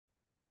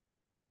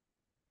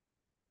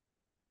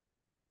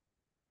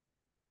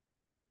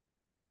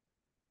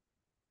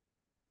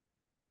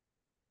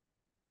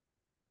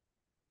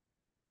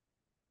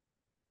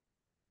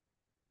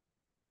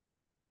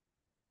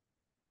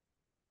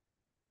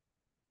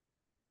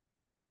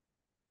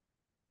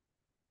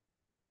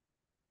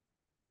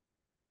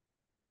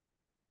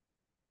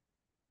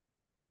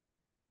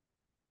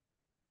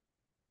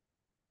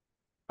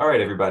All right,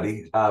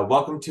 everybody.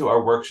 Welcome to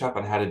our workshop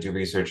on how to do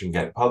research and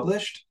get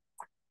published.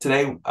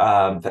 Today,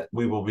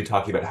 we will be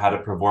talking about how to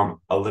perform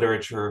a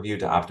literature review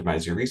to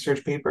optimize your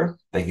research paper.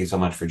 Thank you so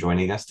much for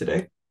joining us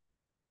today.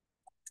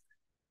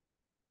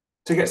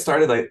 To get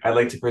started, I'd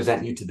like to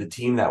present you to the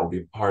team that will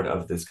be part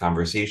of this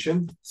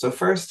conversation. So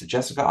first,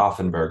 Jessica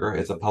Offenberger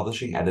is a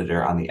publishing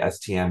editor on the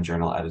STM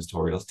Journal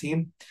editorials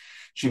team.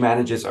 She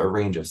manages a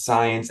range of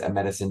science and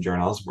medicine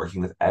journals,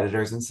 working with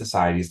editors and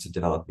societies to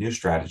develop new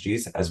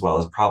strategies as well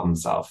as problem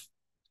solve.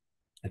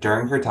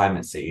 During her time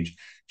at Sage,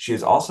 she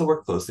has also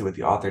worked closely with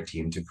the author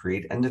team to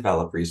create and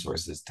develop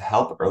resources to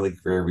help early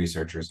career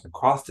researchers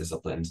across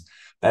disciplines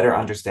better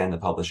understand the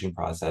publishing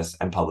process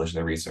and publish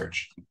their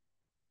research.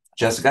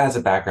 Jessica has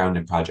a background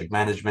in project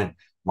management,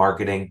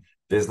 marketing,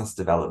 business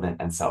development,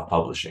 and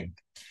self-publishing.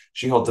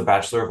 She holds a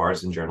Bachelor of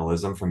Arts in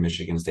Journalism from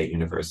Michigan State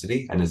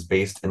University and is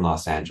based in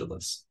Los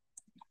Angeles.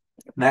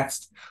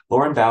 Next,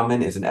 Lauren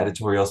Bauman is an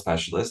editorial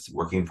specialist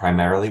working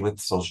primarily with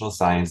social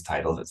science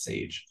titles at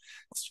Sage.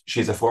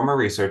 She's a former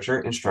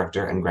researcher,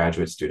 instructor, and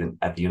graduate student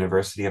at the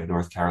University of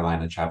North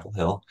Carolina, Chapel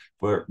Hill,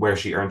 where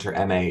she earned her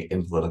MA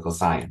in political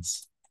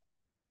science.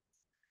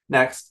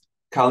 Next,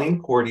 Colleen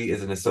Cordy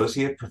is an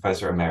associate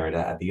professor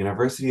emerita at the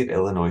University of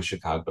Illinois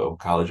Chicago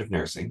College of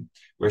Nursing,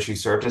 where she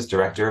served as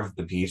director of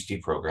the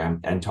PhD program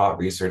and taught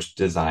research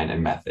design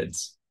and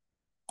methods.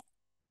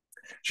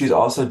 She's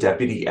also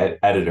deputy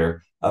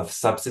editor of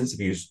Substance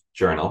Abuse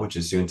Journal, which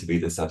is soon to be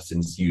the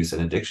Substance Use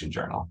and Addiction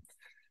Journal.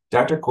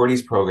 Dr.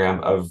 Cordy's program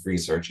of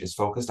research is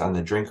focused on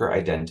the drinker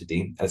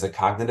identity as a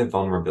cognitive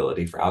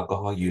vulnerability for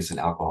alcohol use and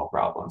alcohol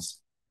problems.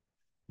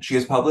 She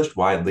has published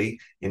widely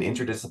in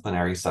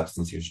interdisciplinary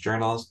substance use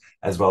journals,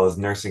 as well as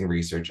nursing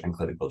research and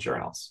clinical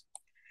journals.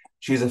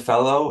 She is a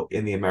fellow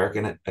in the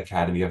American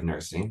Academy of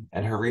Nursing,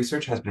 and her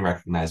research has been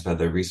recognized by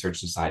the Research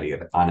Society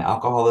on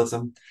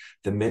Alcoholism,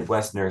 the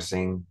Midwest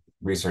Nursing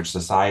Research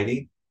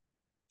Society,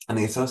 and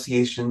the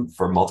Association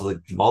for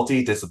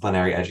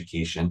Multidisciplinary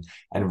Education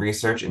and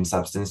Research in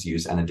Substance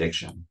Use and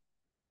Addiction.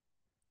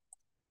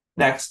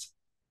 Next,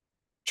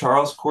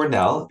 Charles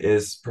Cornell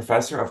is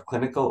professor of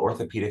clinical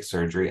orthopedic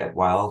surgery at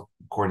Weill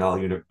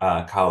Cornell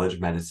College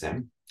of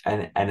Medicine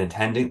and an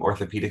attending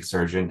orthopedic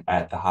surgeon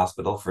at the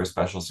Hospital for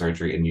Special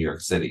Surgery in New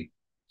York City.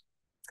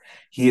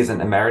 He is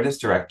an emeritus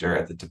director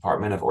at the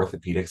Department of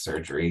Orthopedic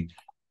Surgery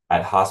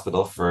at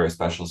Hospital for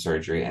Special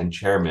Surgery and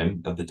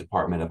chairman of the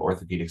Department of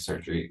Orthopedic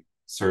Surgery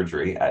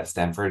at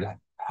Stanford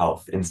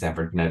Health in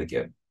Stamford,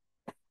 Connecticut.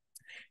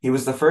 He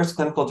was the first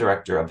clinical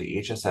director of the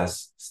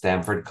HSS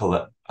Stanford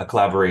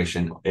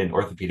collaboration in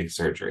orthopedic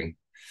surgery.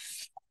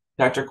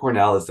 Dr.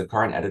 Cornell is the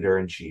current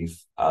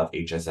editor-in-chief of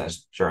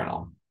HSS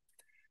Journal.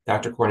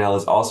 Dr. Cornell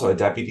is also a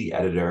deputy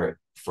editor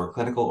for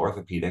clinical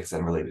orthopedics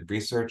and related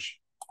research,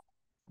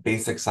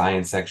 basic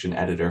science section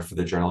editor for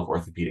the Journal of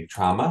Orthopedic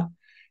Trauma,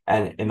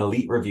 and an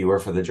elite reviewer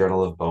for the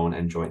Journal of Bone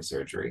and Joint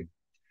Surgery.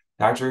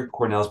 Dr.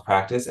 Cornell's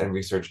practice and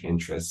research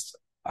interests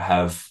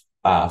have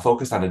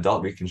focused on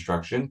adult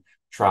reconstruction,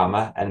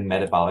 trauma, and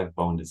metabolic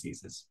bone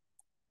diseases.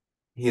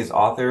 He is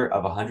author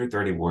of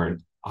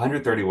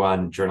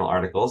 131 journal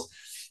articles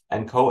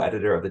and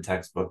co-editor of the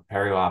textbook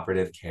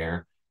Perioperative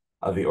Care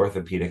of the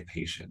Orthopedic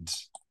Patient.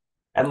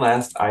 And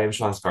last, I am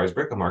Sean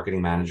Scarsbrick, a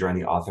marketing manager on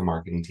the author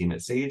marketing team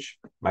at Sage.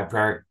 My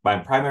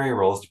primary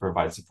role is to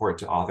provide support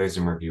to authors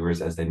and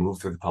reviewers as they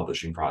move through the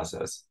publishing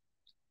process,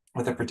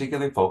 with a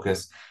particular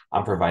focus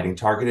on providing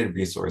targeted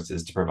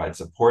resources to provide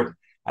support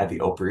at the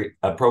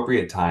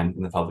appropriate time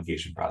in the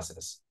publication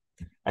process.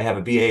 I have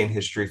a BA in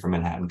history from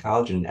Manhattan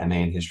College and an MA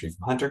in history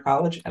from Hunter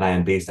College, and I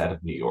am based out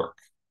of New York.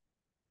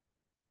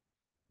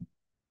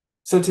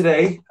 So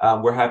today,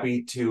 we're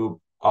happy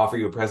to offer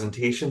you a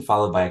presentation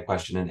followed by a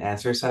question and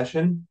answer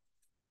session.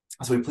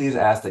 So we please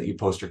ask that you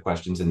post your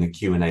questions in the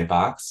Q&A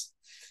box.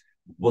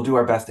 We'll do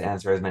our best to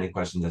answer as many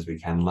questions as we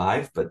can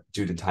live, but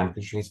due to time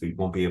constraints, we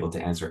won't be able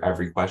to answer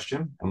every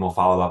question, and we'll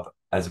follow up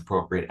as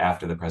appropriate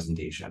after the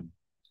presentation.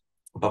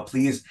 But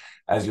please,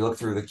 as you look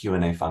through the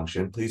Q&A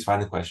function, please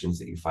find the questions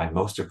that you find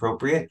most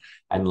appropriate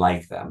and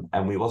like them.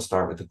 And we will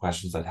start with the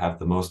questions that have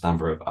the most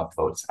number of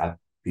upvotes at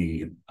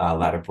the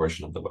latter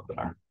portion of the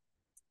webinar.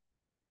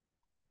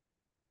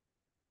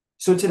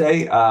 So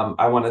today,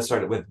 I want to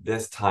start with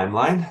this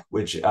timeline,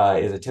 which is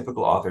a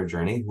typical author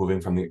journey, moving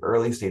from the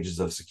early stages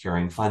of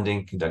securing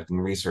funding, conducting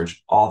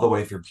research, all the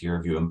way through peer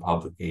review and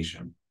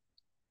publication.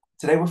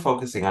 Today, we're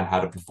focusing on how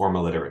to perform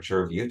a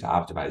literature review to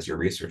optimize your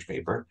research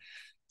paper,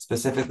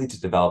 specifically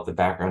to develop the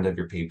background of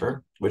your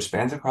paper, which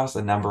spans across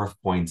a number of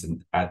points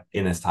in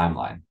this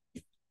timeline.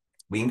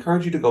 We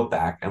encourage you to go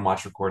back and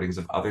watch recordings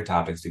of other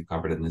topics we've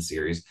covered in this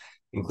series,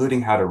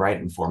 including how to write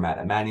and format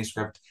a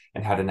manuscript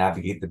and how to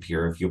navigate the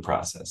peer review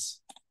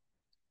process.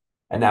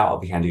 And now I'll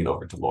be handing it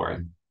over to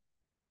Lauren.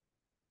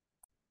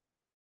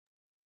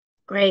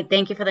 Great.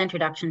 Thank you for the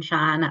introduction,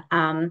 Sean.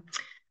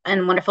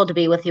 And wonderful to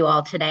be with you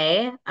all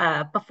today.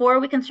 Before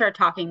we can start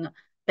talking a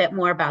bit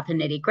more about the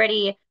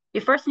nitty-gritty, we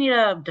first need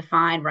to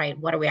define, right,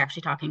 what are we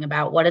actually talking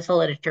about? What is a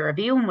literature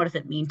review and what does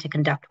it mean to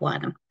conduct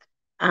one?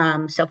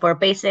 So for a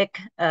basic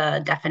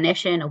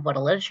definition of what a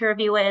literature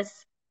review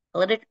is, A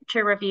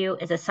literature review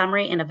is a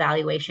summary and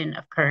evaluation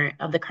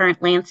of the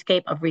current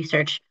landscape of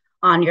research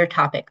on your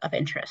topic of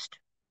interest.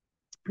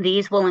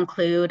 These will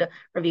include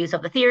reviews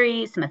of the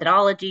theories,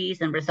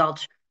 methodologies, and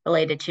results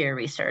related to your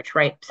research,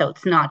 right? So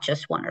it's not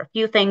just one or a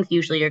few things.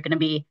 Usually you're going to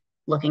be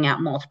looking at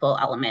multiple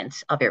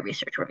elements of your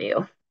research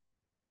review.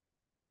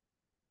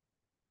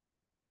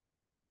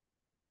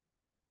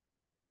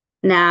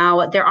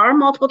 Now, there are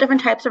multiple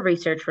different types of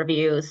research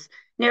reviews.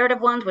 Narrative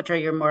ones, which are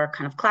your more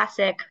kind of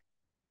classic,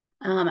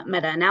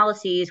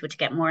 meta-analyses, which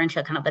get more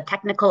into kind of the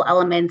technical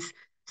elements,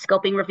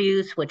 scoping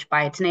reviews, which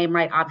by its name,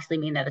 right, obviously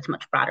mean that it's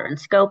much broader in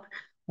scope,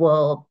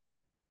 will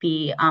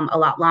be a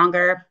lot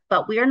longer.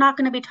 But we are not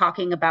going to be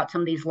talking about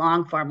some of these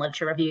long form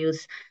literature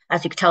reviews,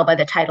 as you can tell by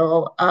the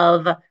title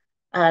of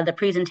the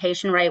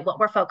presentation, right? What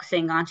we're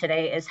focusing on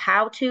today is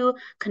how to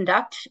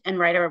conduct and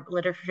write a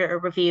literature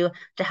review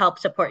to help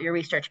support your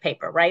research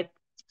paper, right?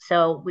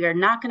 So we are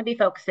not going to be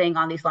focusing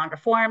on these longer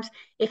forms.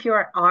 If you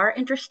are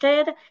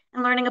interested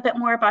in learning a bit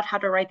more about how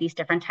to write these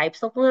different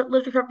types of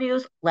literature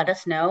reviews, let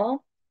us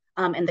know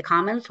in the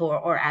comments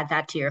or add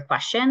that to your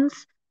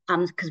questions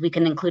because we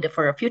can include it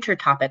for future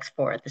topics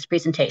for this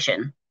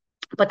presentation.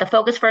 But the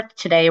focus for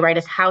today, right,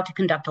 is how to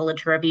conduct a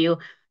literature review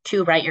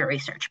to write your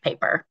research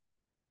paper.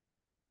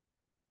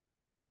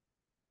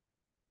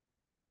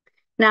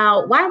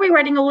 Now, why are we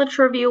writing a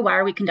literature review? Why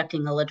are we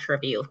conducting a literature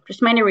review?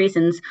 Just many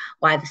reasons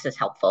why this is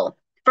helpful.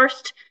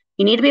 First,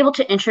 you need to be able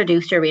to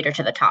introduce your reader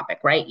to the topic,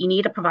 right? You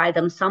need to provide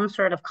them some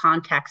sort of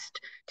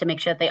context to make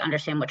sure that they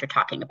understand what you're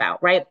talking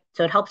about, right?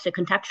 So it helps to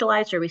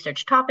contextualize your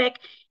research topic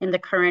in the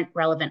current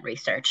relevant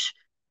research.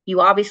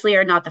 You obviously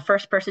are not the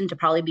first person to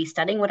probably be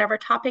studying whatever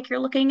topic you're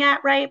looking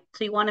at, right?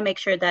 So you want to make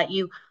sure that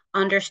you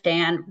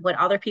understand what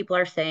other people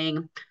are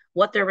saying,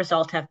 what their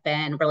results have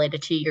been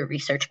related to your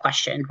research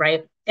question,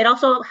 right? It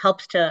also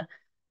helps to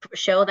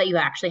show that you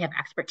actually have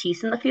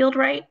expertise in the field,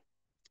 right?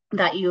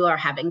 That you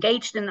have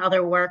engaged in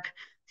other work,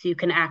 so you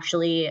can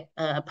actually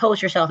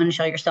pose yourself and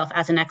show yourself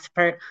as an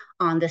expert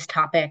on this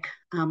topic,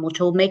 which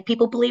will make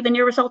people believe in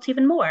your results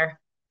even more.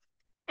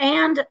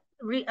 And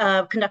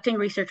conducting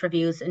research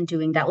reviews and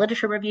doing that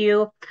literature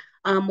review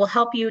will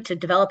help you to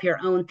develop your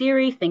own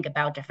theory, think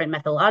about different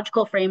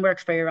methodological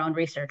frameworks for your own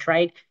research,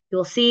 right?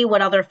 You'll see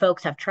what other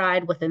folks have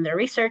tried within their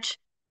research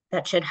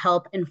that should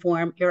help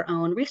inform your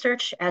own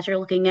research as you're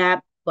looking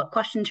at what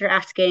questions you're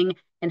asking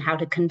and how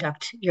to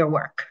conduct your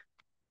work.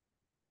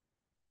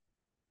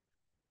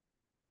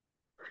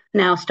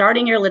 Now,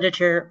 starting your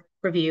literature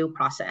review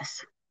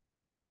process.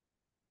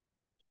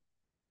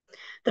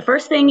 The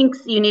first thing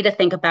you need to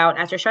think about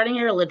as you're starting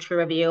your literature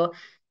review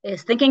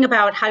is thinking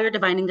about how you're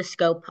defining the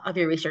scope of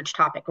your research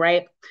topic,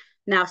 right?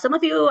 Now, some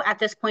of you at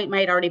this point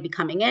might already be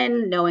coming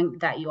in knowing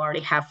that you already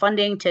have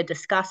funding to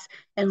discuss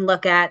and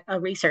look at a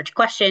research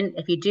question.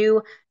 If you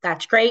do,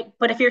 that's great.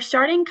 But if you're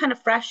starting kind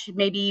of fresh,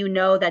 maybe you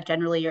know that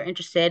generally you're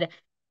interested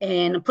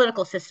in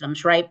political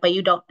systems, right? But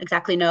you don't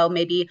exactly know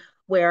maybe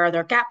where are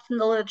there gaps in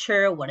the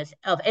literature, what is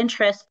of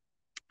interest.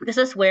 This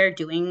is where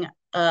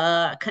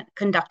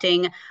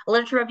conducting a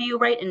literature review,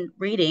 right, and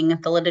reading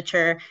the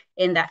literature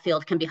in that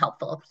field can be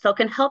helpful. So it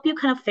can help you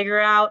kind of figure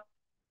out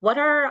what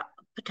are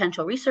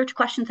potential research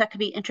questions that could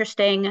be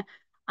interesting,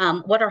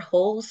 what are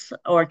holes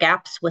or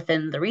gaps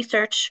within the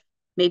research,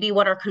 maybe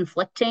what are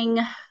conflicting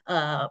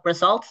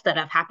results that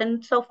have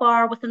happened so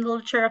far within the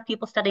literature of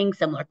people studying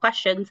similar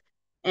questions.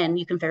 And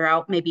you can figure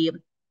out maybe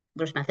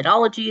there's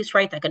methodologies,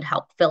 right, that could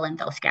help fill in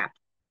those gaps.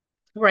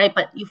 Right,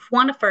 but you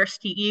want to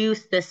first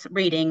use this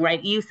reading,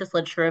 right? Use this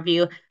literature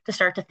review to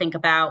start to think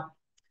about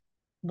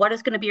what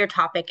is going to be your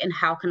topic and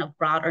how kind of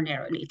broad or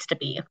narrow it needs to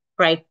be,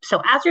 right?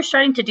 So as you're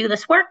starting to do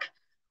this work,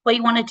 what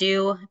you want to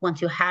do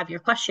once you have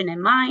your question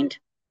in mind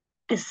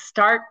is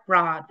start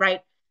broad,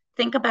 right?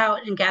 Think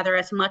about and gather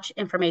as much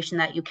information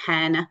that you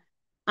can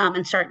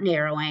and start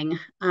narrowing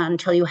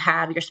until you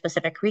have your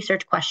specific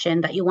research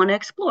question that you want to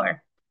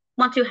explore.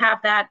 Once you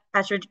have that,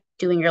 as you're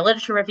doing your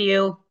literature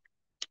review,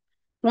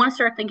 you want to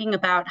start thinking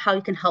about how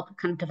you can help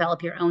kind of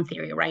develop your own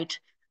theory, right?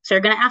 So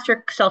you're going to ask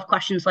yourself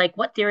questions like,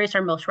 what theories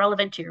are most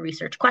relevant to your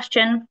research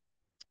question?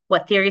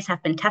 What theories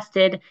have been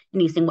tested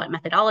and using what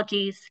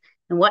methodologies?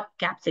 And what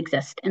gaps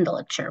exist in the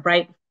literature,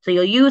 right? So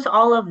you'll use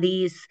all of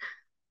these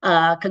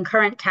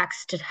concurrent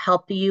texts to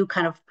help you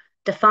kind of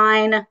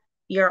define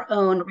your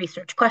own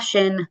research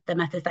question, the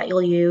methods that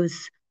you'll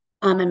use,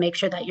 and make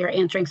sure that you're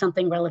answering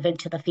something relevant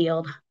to the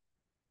field.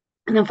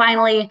 And then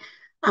finally,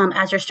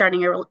 as you're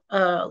starting your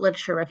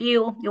literature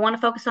review, you want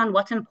to focus on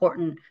what's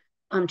important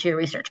to your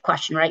research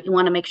question, right? You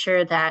want to make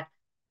sure that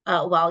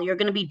while you're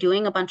going to be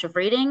doing a bunch of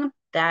reading,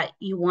 that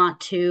you want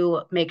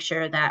to make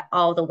sure that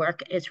all the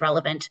work is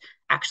relevant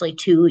actually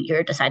to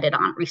your decided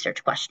on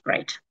research question,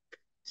 right?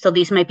 So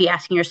these might be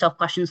asking yourself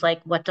questions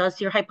like, what does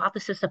your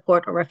hypothesis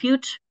support or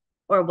refute?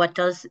 Or what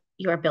does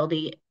your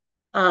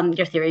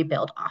theory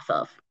build off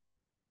of?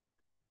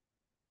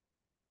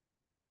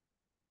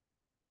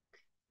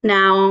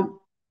 Now,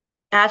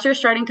 as you're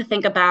starting to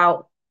think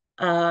about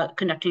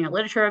conducting a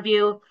literature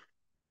review,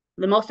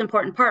 the most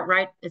important part,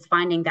 right, is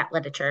finding that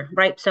literature,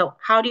 right? So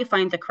how do you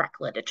find the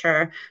correct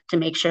literature to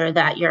make sure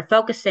that you're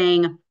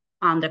focusing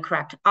on the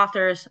correct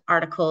authors,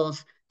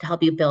 articles to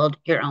help you build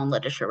your own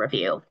literature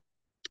review?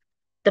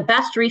 The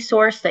best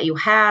resource that you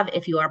have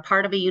if you are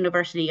part of a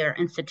university or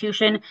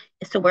institution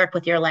is to work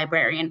with your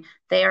librarian.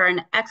 They are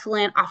an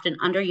excellent, often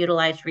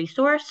underutilized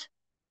resource.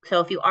 So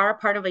if you are a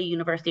part of a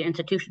university or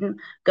institution,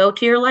 go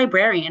to your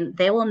librarian.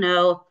 They will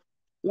know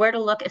where to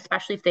look,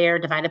 especially if they are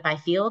divided by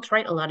fields,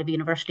 right? A lot of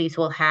universities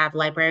will have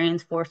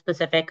librarians for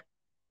specific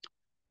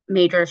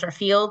majors or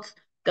fields.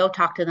 Go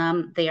talk to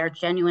them. They are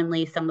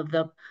genuinely some of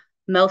the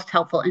most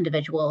helpful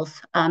individuals.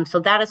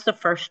 So that is the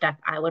first step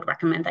I would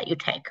recommend that you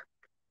take.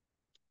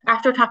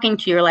 After talking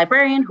to your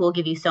librarian, who will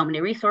give you so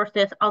many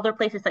resources, other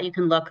places that you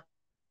can look.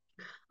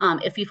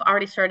 If you've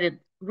already started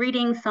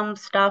reading some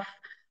stuff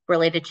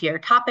related to your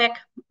topic,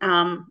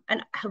 and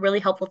a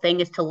really helpful thing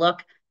is to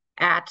look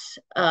at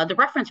the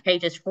reference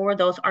pages for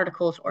those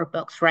articles or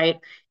books, right?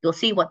 You'll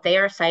see what they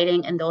are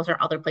citing, and those are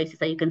other places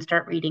that you can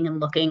start reading and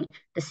looking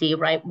to see,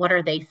 right, what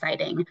are they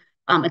citing?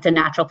 It's a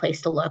natural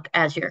place to look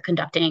as you're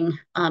conducting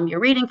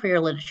your reading for your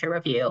literature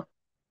review.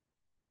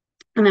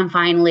 And then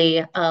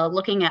finally,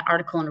 looking at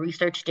article and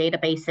research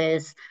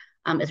databases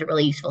is a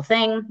really useful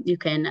thing. You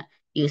can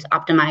use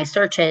optimized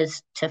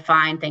searches to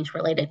find things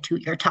related to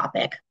your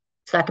topic.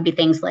 So that could be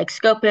things like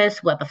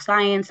Scopus, Web of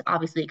Science.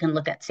 Obviously, you can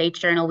look at Sage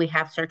Journal. We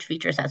have search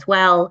features as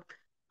well.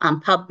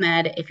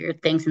 PubMed, if you're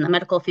things in the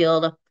medical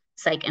field.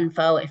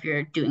 PsycInfo, if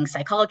you're doing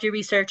psychology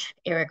research.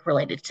 ERIC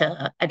related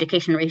to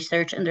education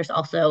research. And there's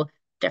also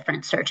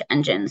different search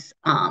engines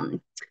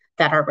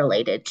that are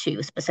related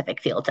to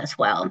specific fields as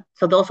well.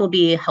 So those will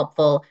be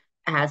helpful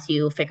as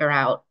you figure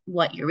out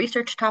what your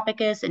research topic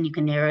is, and you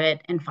can narrow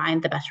it and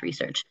find the best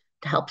research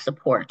to help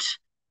support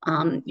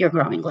your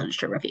growing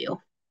literature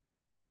review.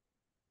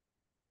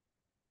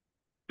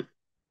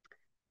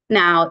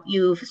 Now,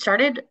 you've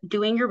started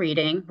doing your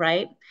reading,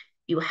 right?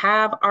 You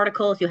have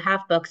articles, you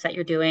have books that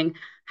you're doing.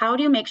 How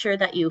do you make sure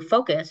that you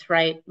focus,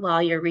 right,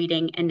 while you're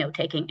reading and note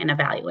taking and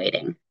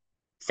evaluating?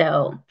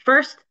 So,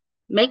 first,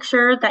 make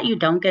sure that you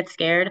don't get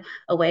scared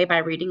away by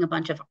reading a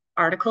bunch of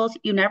articles.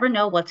 You never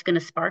know what's going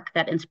to spark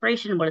that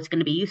inspiration, what is going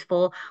to be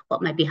useful,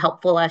 what might be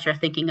helpful as you're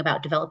thinking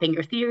about developing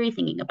your theory,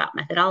 thinking about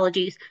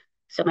methodologies.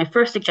 So, my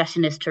first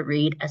suggestion is to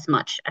read as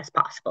much as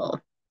possible.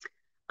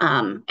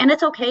 And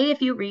it's okay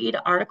if you read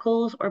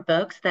articles or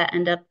books that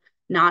end up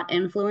not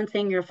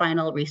influencing your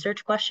final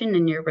research question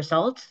and your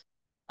results,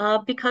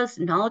 because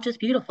knowledge is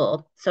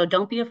beautiful. So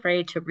don't be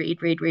afraid to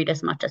read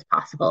as much as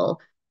possible.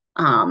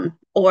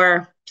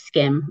 Or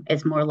skim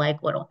is more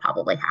like what will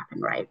probably happen,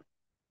 right?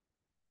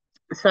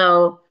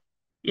 So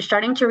you're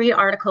starting to read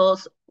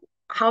articles.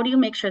 How do you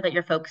make sure that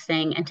you're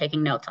focusing and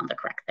taking notes on the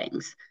correct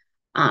things?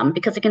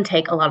 Because it can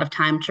take a lot of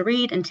time to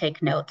read and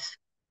take notes.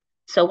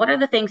 So, what are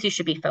the things you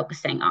should be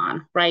focusing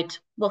on, right?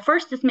 Well,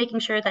 first is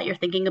making sure that you're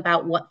thinking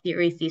about what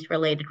theories these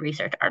related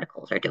research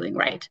articles are doing,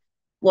 right?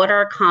 What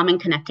are common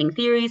connecting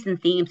theories and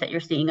themes that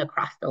you're seeing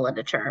across the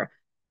literature,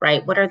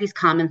 right? What are these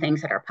common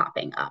things that are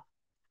popping up?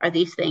 Are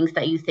these things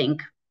that you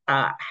think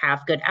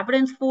have good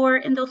evidence for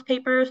in those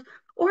papers?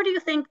 Or do you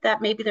think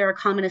that maybe there are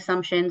common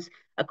assumptions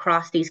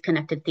across these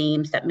connected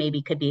themes that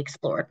maybe could be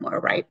explored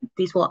more, right?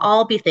 These will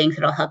all be things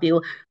that will help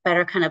you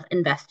better kind of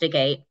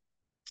investigate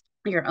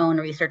your own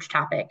research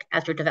topic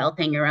as you're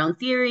developing your own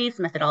theories,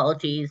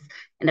 methodologies,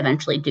 and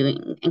eventually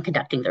doing and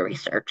conducting the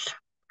research.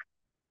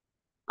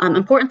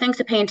 Important things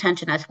to pay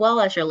attention as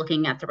well as you're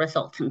looking at the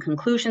results and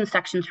conclusions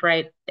sections,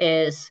 right,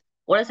 is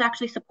what is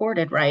actually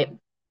supported, right?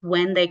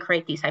 When they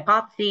create these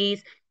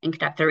hypotheses and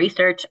conduct the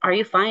research, are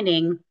you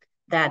finding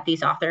that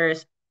these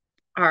authors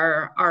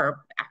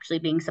are actually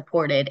being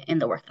supported in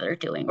the work that they're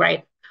doing,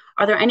 right?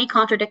 Are there any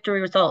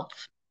contradictory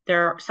results?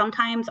 There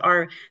sometimes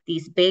are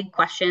these big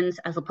questions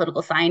as a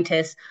political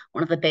scientist.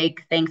 One of the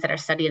big things that are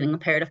studied in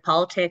comparative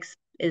politics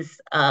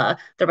is the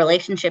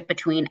relationship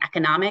between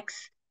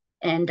economics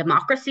and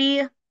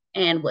democracy.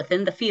 And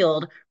within the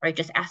field, right,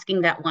 just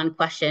asking that one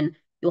question,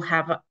 you'll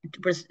have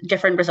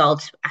different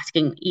results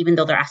asking, even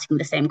though they're asking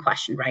the same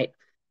question, right?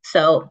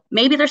 So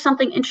maybe there's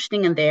something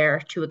interesting in there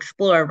to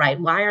explore, right?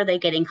 Why are they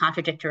getting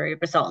contradictory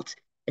results?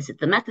 Is it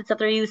the methods that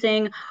they're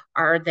using?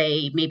 Are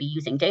they maybe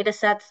using data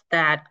sets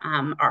that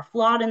are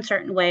flawed in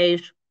certain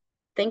ways?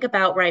 Think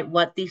about, right,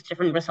 what these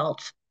different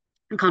results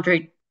and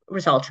contrary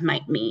results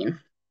might mean.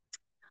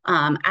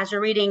 As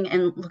you're reading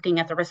and looking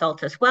at the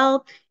results as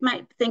well, you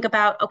might think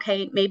about,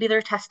 okay, maybe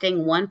they're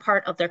testing one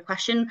part of their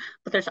question,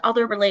 but there's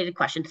other related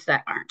questions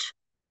that aren't.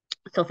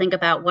 So think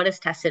about what is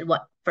tested,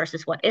 what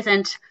versus what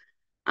isn't.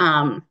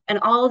 And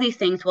all of these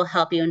things will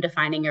help you in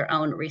defining your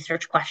own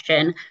research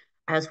question,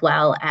 as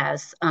well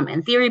as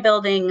in theory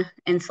building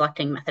and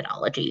selecting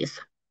methodologies.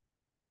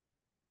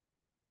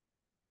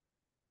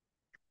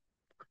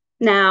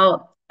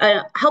 Now,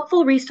 a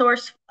helpful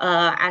resource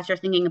as you're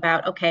thinking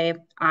about, okay,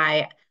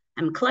 I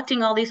am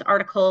collecting all these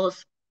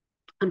articles,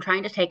 I'm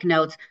trying to take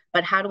notes,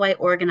 but how do I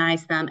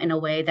organize them in a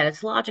way that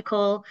is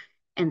logical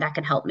and that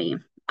can help me?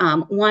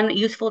 One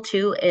useful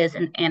too is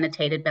an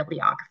annotated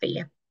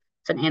bibliography.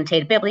 So, an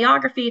annotated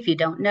bibliography, if you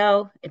don't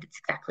know, it's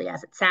exactly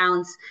as it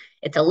sounds.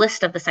 It's a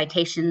list of the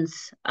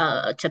citations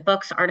to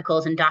books,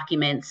 articles, and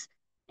documents,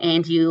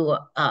 and you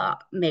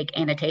make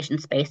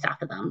annotations based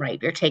off of them,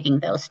 right? You're taking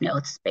those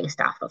notes based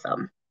off of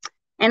them.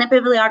 And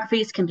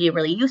bibliographies can be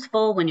really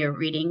useful when you're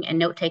reading and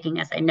note taking,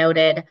 as I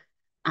noted.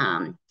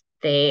 Um,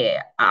 they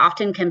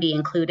often can be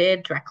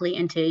included directly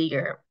into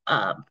your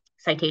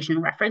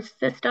citation reference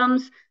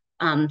systems.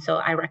 So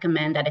I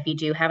recommend that if you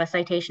do have a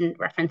citation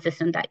reference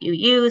system that you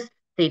use,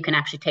 that you can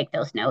actually take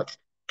those notes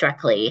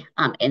directly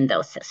in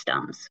those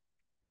systems.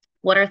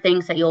 What are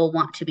things that you'll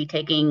want to be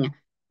taking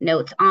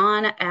notes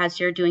on as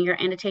you're doing your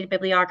annotated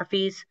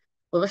bibliographies?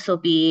 Well, this will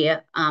be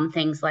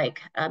things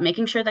like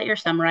making sure that you're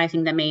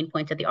summarizing the main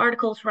points of the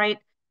articles, right?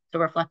 So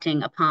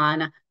reflecting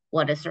upon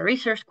what is the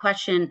research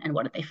question and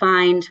what did they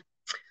find.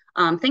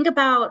 Think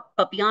about,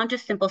 but beyond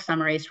just simple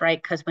summaries,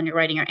 right? Because when you're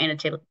writing your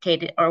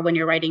annotated or when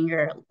you're writing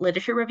your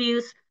literature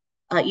reviews,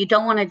 you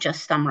don't want to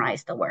just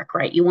summarize the work,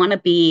 right? You want to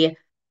be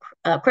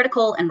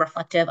critical and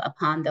reflective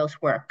upon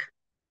those work.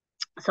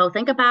 So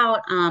think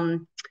about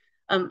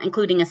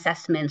including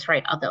assessments,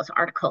 right, of those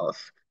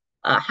articles.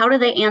 How do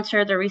they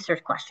answer the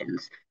research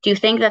questions? Do you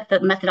think that the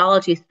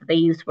methodologies that they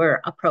used were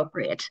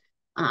appropriate?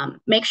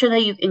 Make sure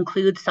that you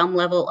include some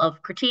level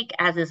of critique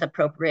as is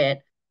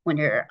appropriate when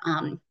you're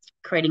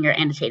creating your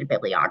annotated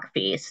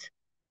bibliographies.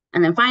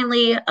 And then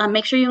finally,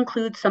 make sure you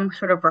include some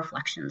sort of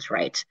reflections,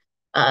 right?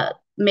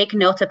 Make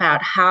notes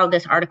about how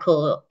this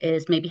article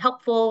is maybe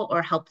helpful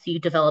or helps you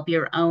develop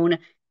your own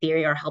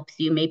theory or helps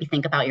you maybe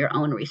think about your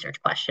own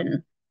research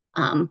question.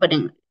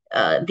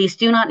 These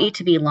do not need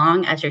to be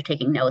long as you're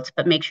taking notes,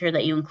 but make sure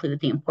that you include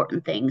the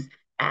important things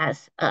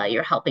as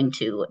you're helping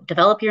to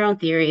develop your own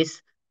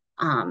theories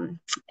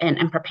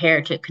and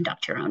prepare to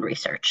conduct your own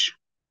research.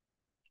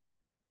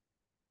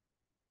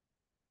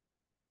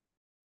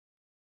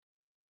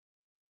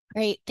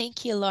 Great.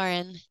 Thank you,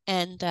 Lauren.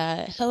 And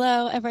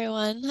hello,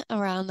 everyone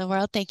around the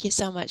world. Thank you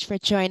so much for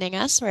joining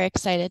us. We're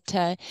excited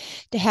to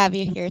have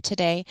you here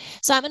today.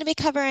 So I'm going to be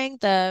covering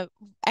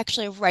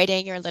actually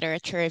writing your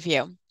literature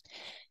review.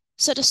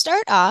 So to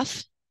start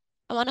off,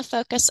 I want to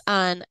focus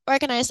on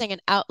organizing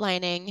and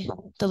outlining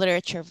the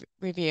literature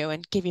review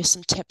and give you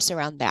some tips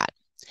around that.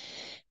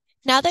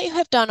 Now that you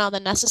have done all the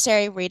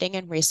necessary reading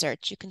and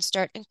research, you can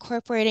start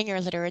incorporating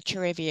your literature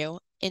review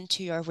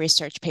into your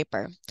research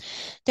paper.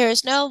 There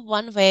is no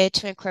one way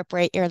to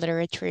incorporate your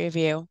literature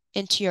review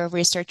into your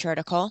research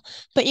article,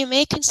 but you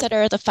may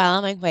consider the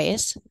following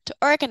ways to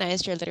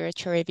organize your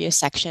literature review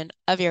section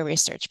of your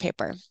research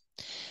paper.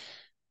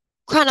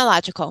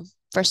 Chronological,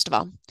 first of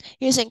all,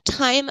 using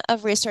time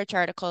of research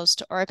articles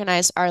to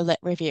organize our lit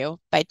review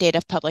by date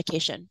of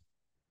publication.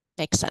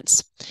 Makes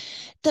sense.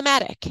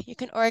 Thematic, you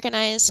can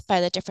organize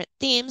by the different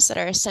themes that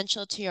are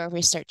essential to your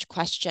research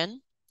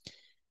question.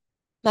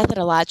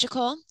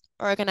 Methodological,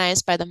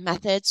 organized by the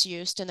methods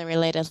used in the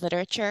related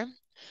literature,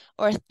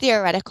 or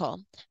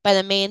theoretical, by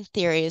the main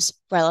theories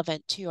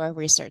relevant to your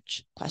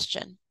research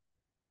question.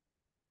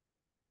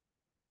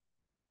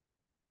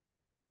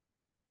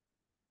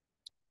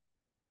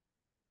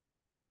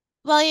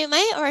 While you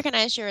might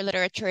organize your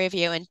literature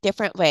review in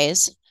different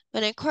ways,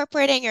 when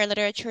incorporating your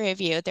literature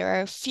review, there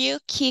are a few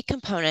key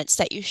components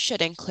that you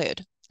should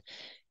include.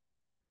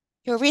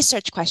 Your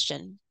research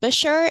question. Be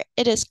sure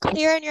it is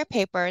clear in your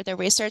paper the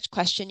research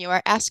question you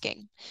are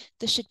asking.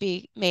 This should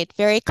be made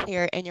very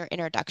clear in your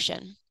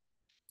introduction.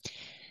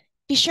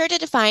 Be sure to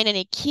define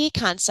any key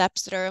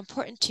concepts that are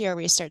important to your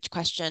research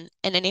question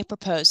and any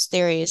proposed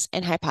theories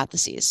and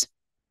hypotheses.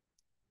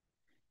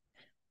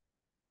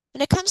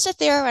 When it comes to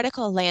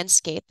theoretical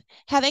landscape,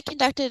 having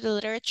conducted a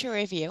literature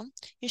review,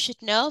 you should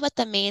know what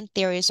the main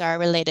theories are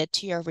related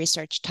to your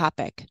research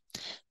topic.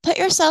 Put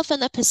yourself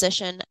in the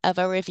position of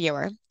a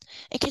reviewer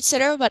and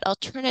consider what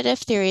alternative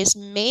theories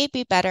may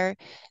better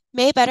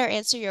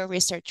answer your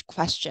research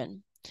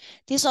question.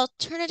 These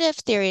alternative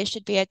theories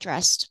should be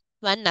addressed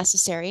when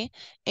necessary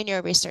in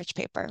your research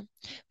paper.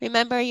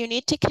 Remember, you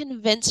need to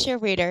convince your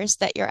readers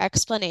that your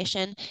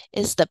explanation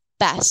is the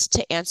best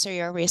to answer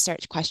your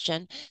research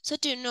question, so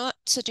do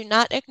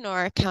not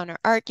ignore counter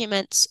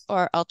arguments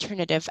or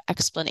alternative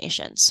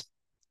explanations.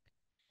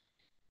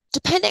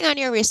 Depending on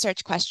your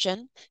research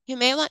question, you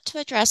may want to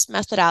address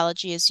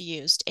methodologies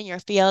used in your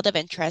field of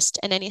interest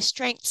and any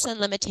strengths and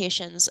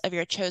limitations of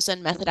your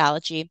chosen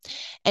methodology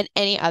and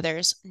any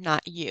others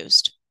not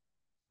used.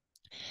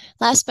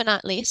 Last but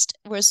not least,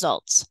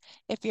 results.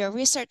 If your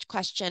research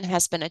question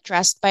has been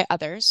addressed by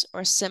others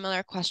or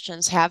similar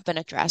questions have been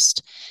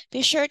addressed,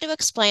 be sure to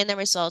explain the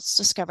results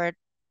discovered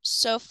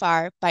so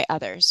far by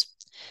others.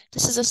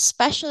 This is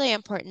especially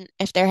important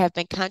if there have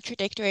been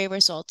contradictory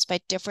results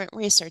by different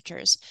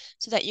researchers,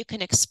 so that you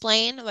can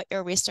explain what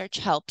your research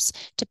helps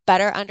to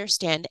better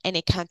understand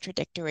any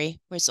contradictory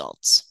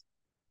results.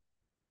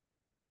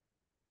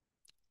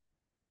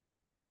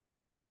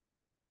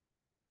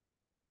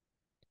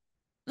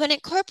 When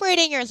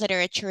incorporating your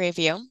literature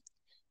review,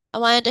 I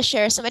wanted to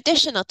share some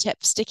additional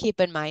tips to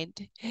keep in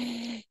mind.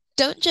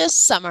 Don't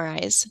just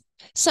summarize.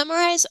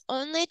 Summarize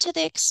only to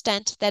the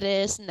extent that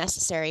it is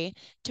necessary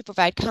to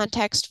provide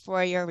context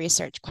for your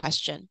research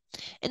question.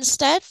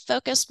 Instead,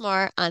 focus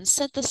more on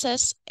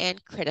synthesis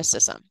and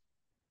criticism.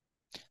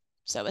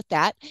 So with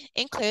that,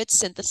 include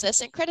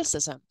synthesis and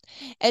criticism.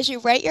 As you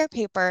write your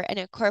paper and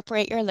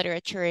incorporate your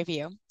literature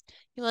review,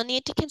 you will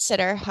need to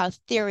consider how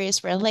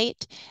theories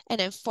relate and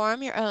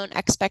inform your own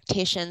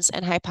expectations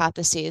and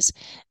hypotheses,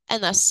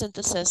 and thus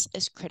synthesis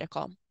is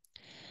critical.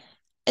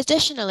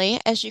 Additionally,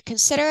 as you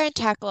consider and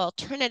tackle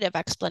alternative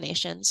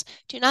explanations,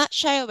 do not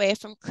shy away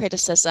from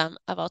criticism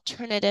of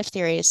alternative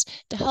theories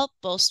to help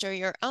bolster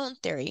your own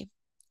theory.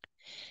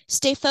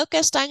 Stay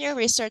focused on your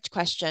research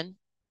question.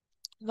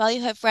 While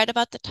you have read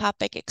about the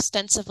topic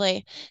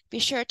extensively, be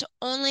sure to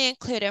only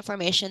include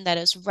information that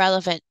is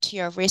relevant to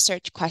your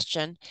research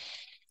question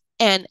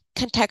and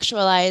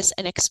contextualize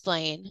and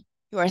explain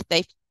your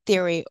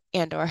theory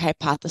and/or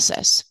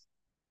hypothesis.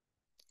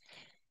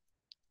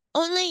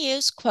 Only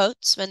use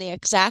quotes when the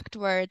exact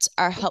words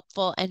are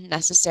helpful and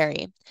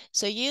necessary.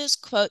 So use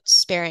quotes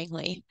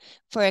sparingly.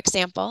 For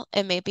example,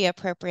 it may be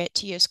appropriate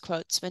to use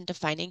quotes when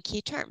defining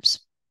key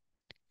terms.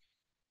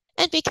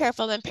 And be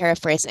careful when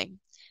paraphrasing.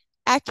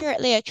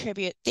 Accurately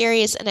attribute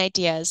theories and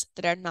ideas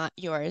that are not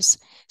yours.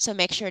 So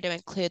make sure to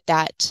include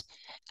that.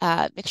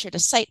 Make sure to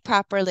cite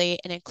properly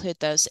and include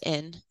those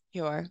in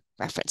your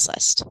reference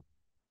list.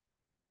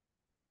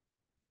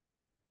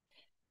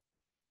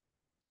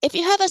 If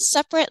you have a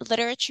separate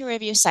literature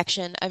review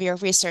section of your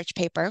research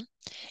paper,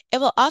 it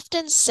will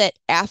often sit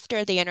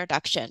after the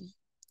introduction.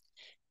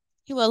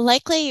 You will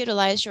likely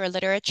utilize your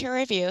literature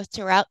review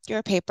throughout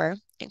your paper,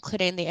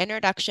 including the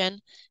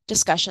introduction,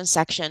 discussion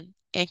section,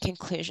 and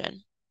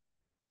conclusion.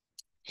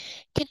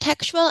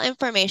 Contextual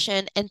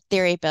information and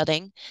theory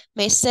building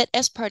may sit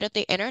as part of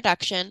the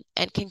introduction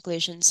and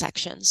conclusion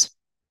sections.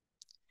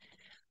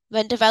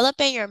 When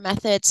developing your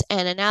methods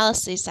and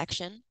analyses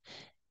section,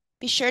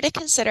 be sure to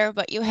consider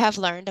what you have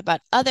learned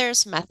about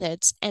others'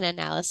 methods and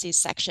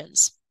analyses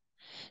sections.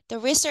 The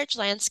research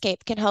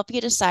landscape can help you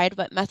decide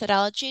what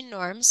methodology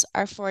norms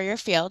are for your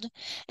field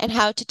and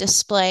how to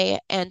display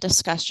and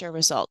discuss your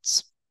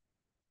results.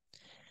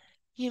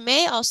 You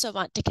may also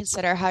want to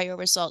consider how your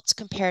results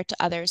compare to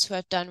others who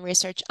have done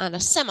research on a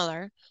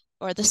similar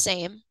or the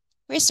same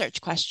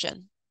research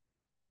question.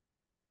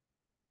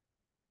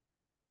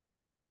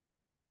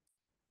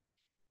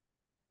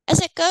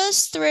 As it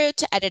goes through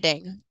to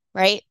editing,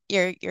 right?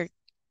 You're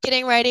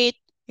getting ready,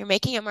 you're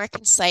making it more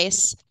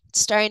concise, it's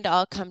starting to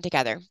all come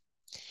together.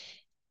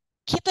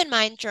 Keep in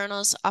mind,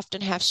 journals often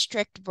have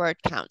strict word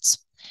counts.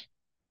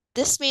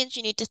 This means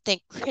you need to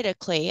think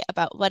critically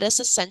about what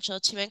is essential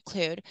to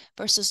include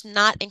versus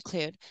not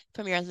include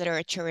from your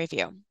literature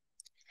review.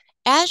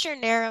 As you're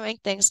narrowing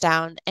things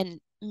down and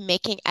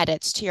making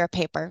edits to your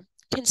paper,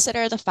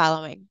 consider the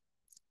following.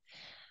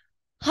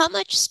 How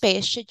much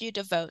space should you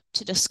devote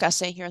to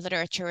discussing your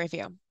literature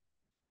review?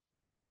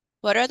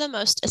 What are the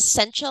most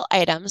essential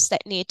items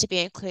that need to be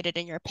included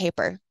in your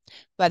paper,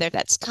 whether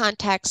that's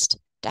context,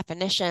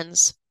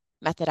 definitions,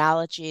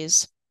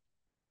 methodologies?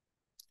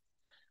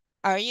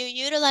 Are you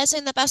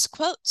utilizing the best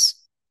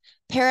quotes?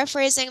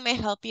 Paraphrasing may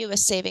help you with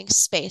saving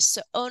space,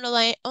 so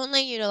only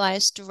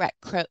utilize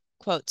direct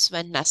quotes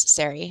when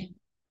necessary.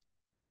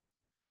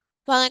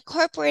 While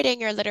incorporating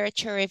your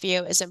literature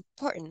review is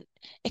important,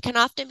 it can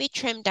often be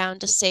trimmed down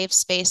to save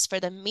space for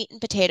the meat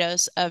and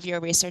potatoes of your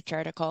research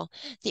article,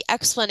 the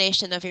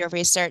explanation of your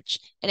research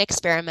and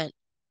experiment,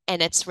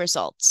 and its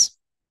results.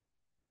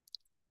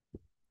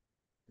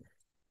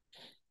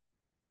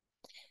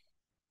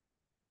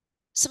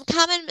 Some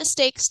common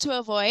mistakes to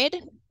avoid,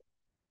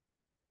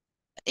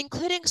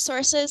 including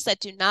sources that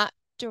do not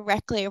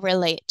directly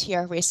relate to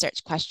your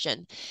research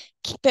question.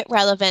 Keep it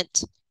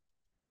relevant,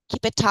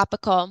 keep it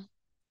topical,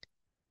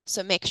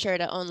 so make sure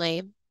to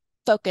only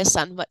focus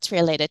on what's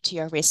related to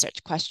your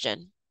research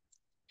question.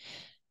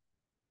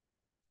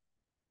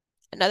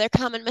 Another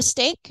common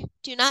mistake,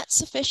 do not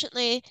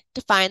sufficiently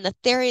define the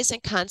theories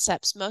and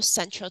concepts most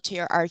central to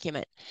your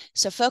argument.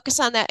 So focus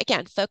on that,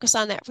 again, focus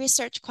on that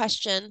research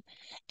question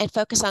and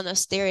focus on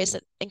those theories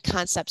and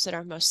concepts that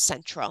are most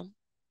central.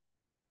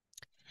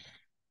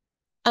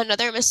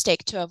 Another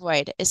mistake to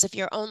avoid is if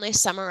you're only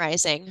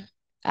summarizing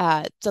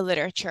the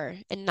literature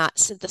and not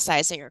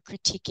synthesizing or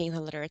critiquing the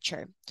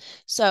literature.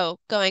 So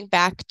going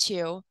back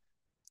to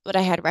what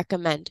I had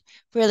recommend,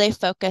 really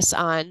focus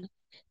on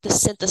the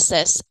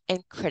synthesis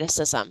and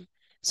criticism.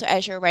 So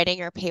as you're writing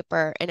your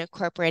paper and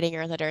incorporating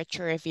your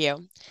literature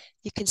review,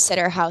 you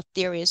consider how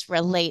theories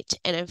relate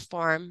and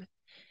inform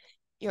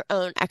your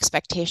own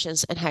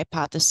expectations and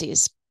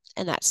hypotheses,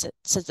 and that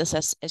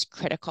synthesis is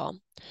critical.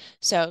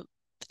 So,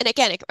 and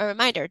again, a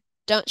reminder,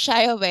 don't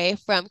shy away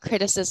from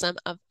criticism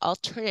of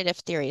alternative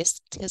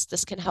theories because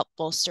this can help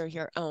bolster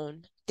your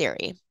own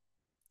theory.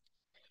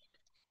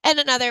 And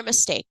another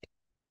mistake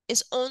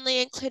is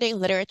only including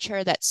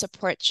literature that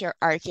supports your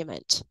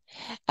argument.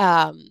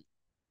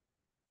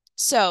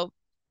 So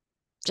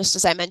just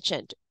as I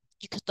mentioned,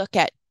 you could look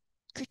at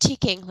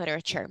critiquing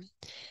literature.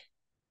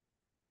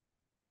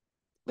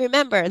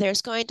 remember,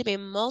 there's going to be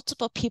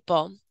multiple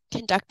people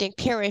conducting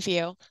peer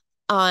review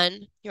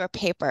on your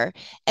paper,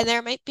 and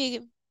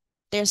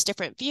there's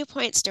different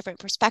viewpoints, different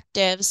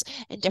perspectives,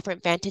 and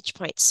different vantage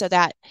points, so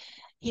that,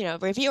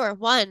 reviewer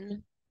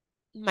one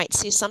might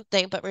see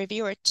something, but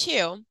reviewer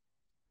two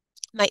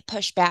might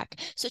push back.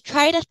 So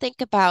try to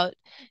think about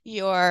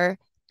your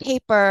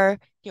paper,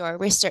 your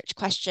research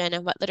question,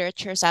 and what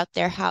literature is out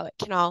there, how it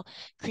can all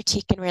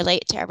critique and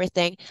relate to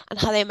everything, and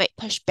how they might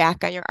push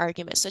back on your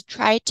argument. So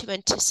try to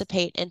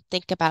anticipate and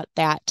think about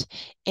that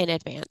in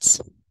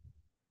advance.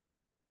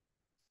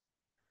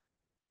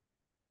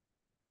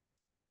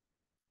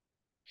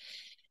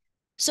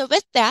 So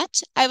with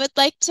that, I would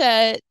like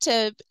to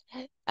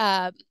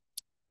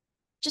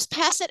just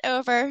pass it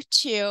over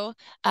to,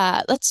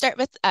 let's start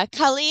with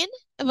Colleen.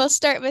 We'll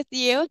start with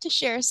you to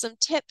share some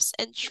tips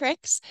and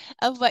tricks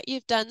of what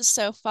you've done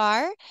so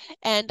far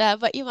and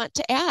what you want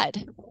to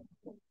add.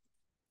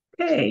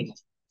 Okay,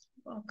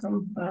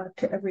 welcome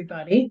to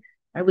everybody.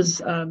 I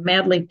was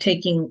madly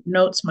taking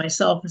notes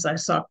myself as I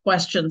saw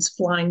questions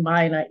flying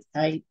by, and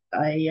I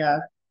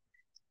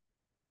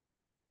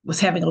was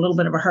having a little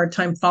bit of a hard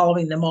time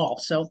following them all.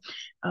 So,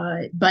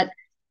 but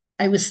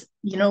I was,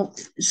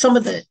 some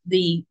of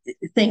the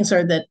things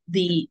are that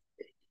the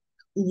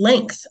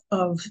length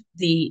of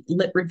the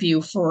lit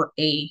review for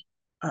a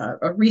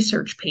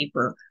research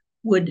paper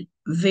would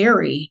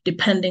vary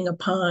depending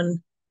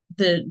upon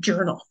the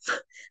journal.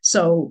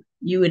 So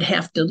you would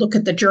have to look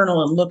at the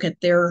journal and look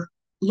at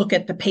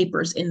the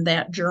papers in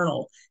that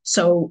journal.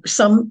 So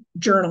some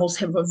journals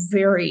have a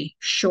very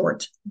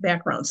short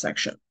background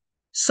section.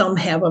 Some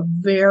have a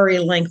very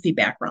lengthy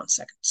background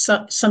section.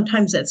 So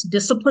sometimes that's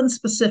discipline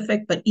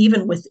specific, but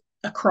even with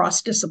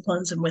across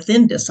disciplines and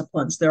within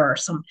disciplines, there are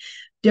some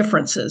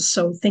differences.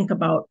 So think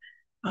about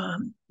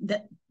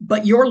that.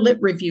 But your lit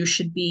review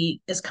should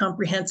be as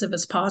comprehensive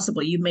as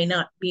possible. You may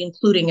not be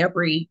including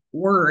every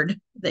word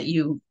that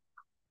you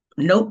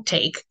note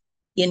take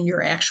in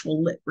your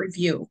actual lit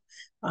review.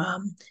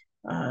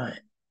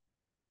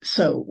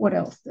 So what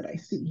else did I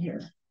see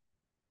here?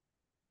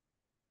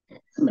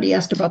 Somebody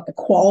asked about the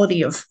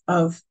quality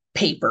of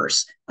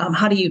papers.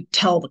 How do you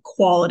tell the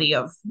quality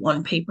of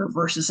one paper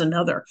versus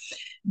another?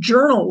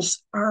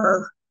 Journals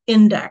are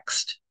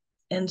indexed,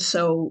 and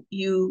so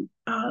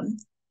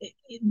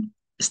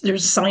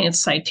there's a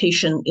science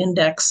citation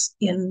index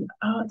in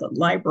the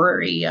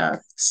library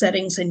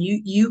settings, and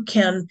you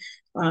can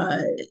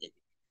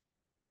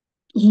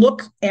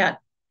look at,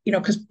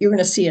 because you're going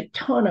to see a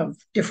ton of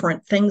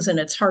different things, and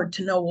it's hard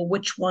to know, well,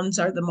 which ones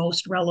are the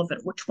most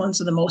relevant, which ones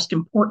are the most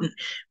important.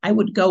 I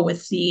would go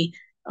with the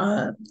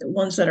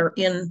ones that are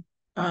in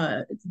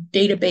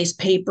database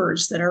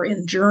papers, that are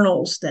in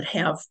journals that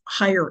have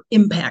higher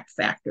impact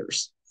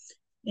factors.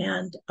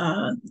 And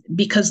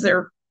because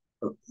they're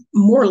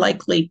more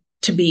likely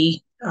to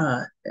be,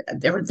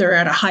 they're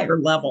at a higher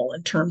level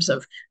in terms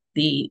of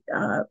the,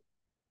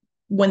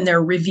 when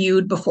they're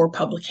reviewed before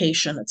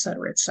publication, et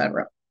cetera, et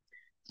cetera.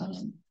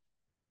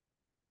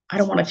 I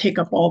don't want to take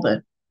up all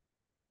the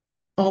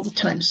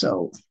time.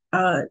 So,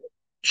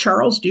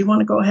 Charles, do you want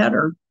to go ahead,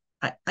 or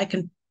I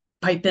can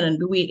pipe in? And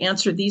do we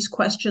answer these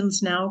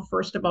questions now?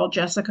 First of all,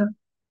 Jessica?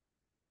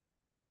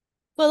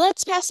 Well,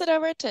 let's pass it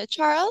over to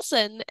Charles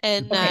and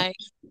Okay.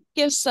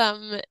 Give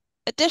some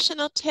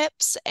additional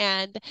tips.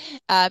 And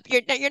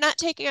you're not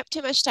taking up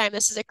too much time.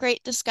 This is a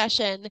great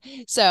discussion,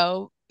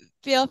 so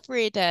feel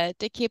free to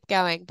keep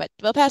going. But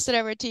we'll pass it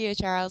over to you,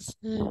 Charles.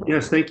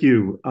 Yes, thank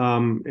you,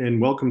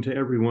 and welcome to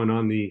everyone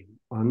on the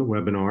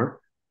webinar.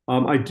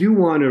 I do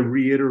want to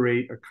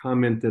reiterate a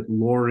comment that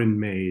Lauren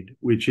made,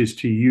 which is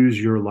to use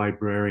your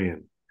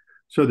librarian.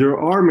 So there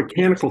are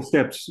mechanical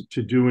steps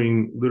to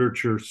doing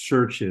literature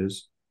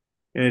searches,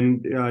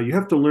 and you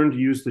have to learn to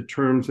use the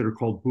terms that are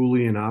called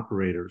Boolean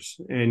operators,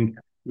 and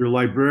your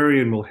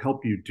librarian will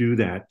help you do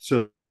that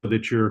so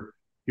that your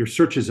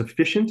search is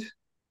efficient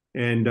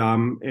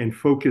and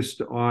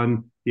focused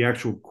on the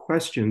actual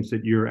questions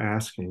that you're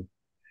asking.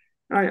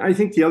 I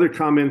think the other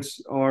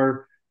comments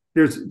are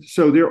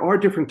there are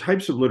different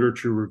types of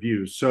literature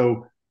reviews.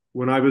 So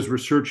when I was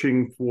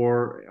researching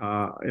for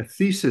a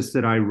thesis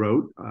that I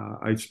wrote,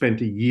 I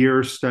spent a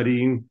year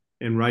studying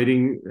and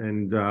writing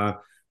and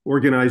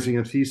organizing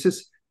a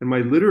thesis. And my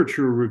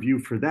literature review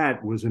for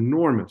that was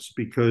enormous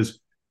because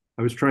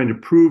I was trying to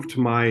prove to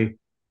my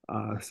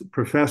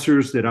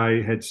professors that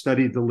I had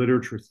studied the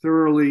literature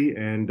thoroughly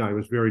and I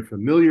was very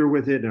familiar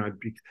with it, and I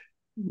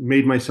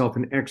made myself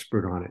an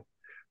expert on it.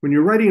 When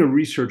you're writing a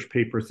research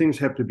paper, things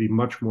have to be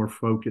much more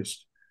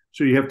focused.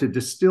 So you have to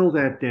distill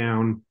that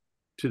down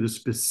to the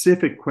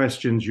specific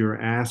questions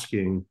you're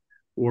asking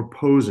or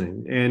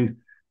posing. And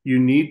you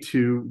need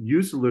to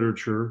use the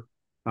literature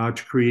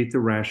to create the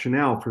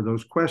rationale for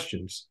those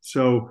questions.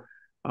 So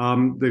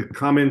the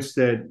comments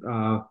that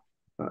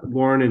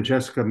Lauren and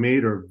Jessica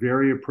made are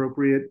very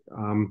appropriate.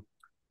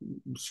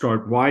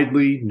 Start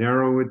widely,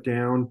 narrow it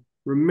down.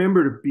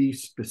 Remember to be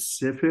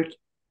specific.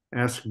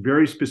 Ask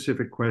very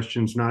specific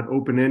questions, not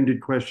open-ended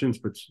questions,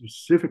 but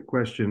specific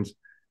questions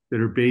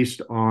that are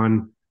based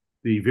on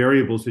the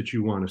variables that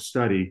you want to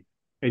study.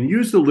 and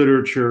use the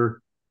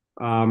literature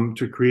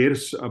to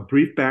create a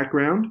brief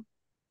background,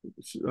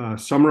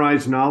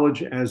 summarize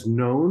knowledge as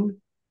known,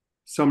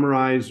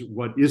 summarize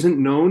what isn't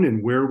known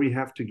and where we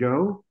have to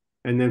go,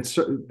 and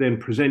then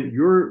present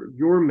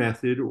your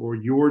method or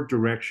your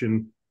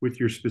direction with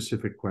your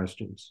specific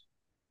questions.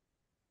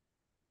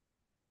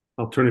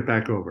 I'll turn it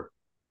back over.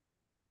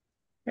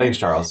 Thanks,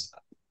 Charles.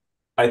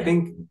 I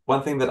think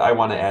one thing that I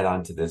want to add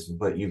on to this,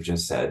 what you've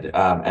just said,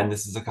 and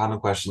this is a common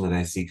question that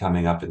I see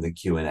coming up in the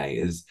Q&A,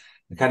 is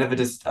kind of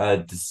a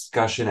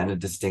discussion and a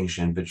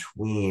distinction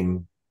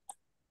between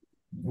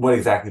what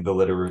exactly the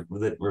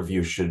lit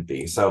review should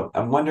be. So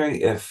I'm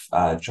wondering if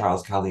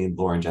Charles, Colleen,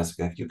 Lauren,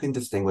 Jessica, if you can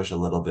distinguish a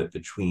little bit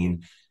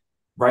between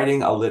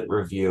writing a lit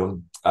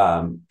review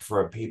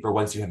for a paper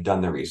once you have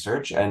done the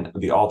research, and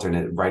the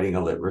alternate, writing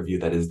a lit review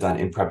that is done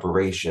in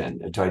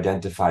preparation to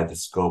identify the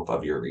scope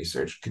of your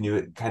research. Can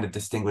you kind of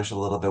distinguish a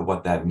little bit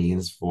what that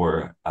means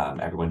for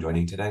everyone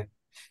joining today?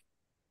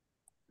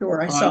 Sure,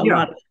 I saw a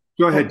lot.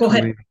 Go ahead. Go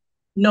ahead.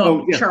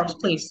 No, yeah. Charles,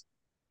 please.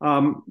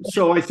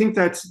 So I think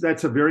that's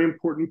a very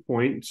important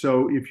point.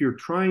 So if you're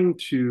trying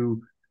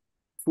to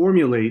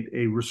formulate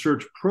a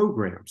research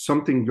program,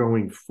 something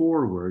going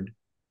forward,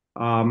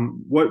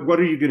 what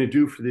are you going to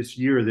do for this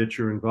year that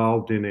you're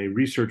involved in a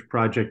research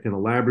project in a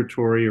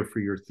laboratory, or for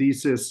your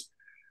thesis,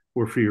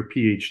 or for your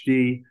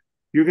PhD?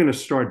 You're going to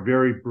start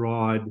very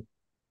broad,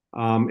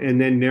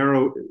 and then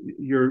narrow.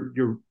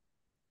 Your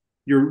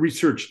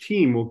research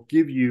team will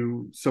give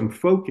you some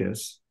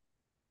focus,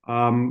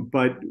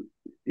 but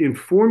in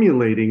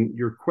formulating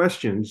your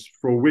questions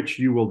for which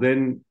you will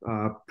then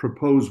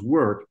propose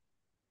work,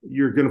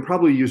 you're going to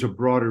probably use a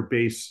broader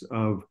base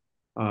of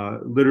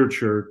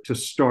literature to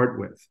start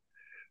with.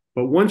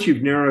 But once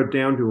you've narrowed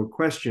down to a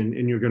question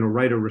and you're going to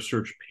write a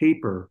research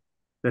paper,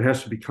 that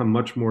has to become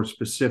much more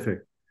specific.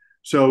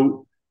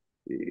 So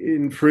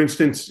for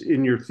instance,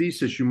 in your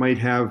thesis, you might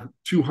have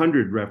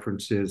 200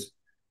 references.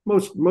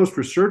 Most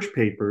research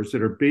papers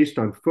that are based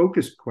on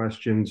focused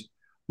questions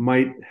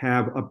might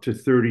have up to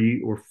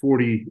 30 or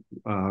 40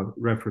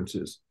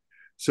 references.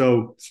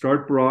 So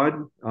start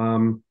broad,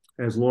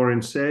 as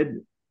Lauren said,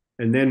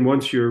 and then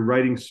once you're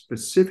writing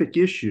specific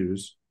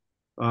issues,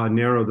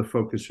 narrow the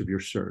focus of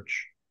your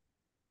search.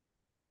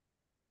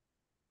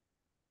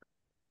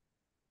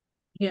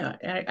 Yeah,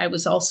 I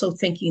was also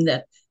thinking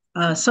that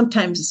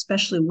sometimes,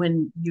 especially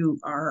when you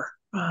are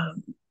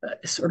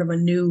sort of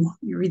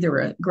you're either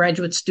a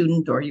graduate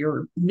student or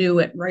you're new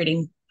at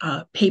writing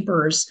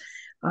papers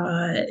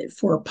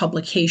for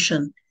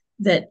publication,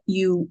 that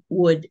you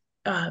would,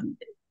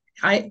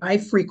 I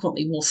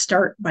frequently will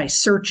start by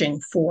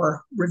searching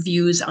for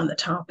reviews on the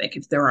topic.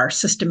 If there are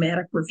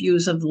systematic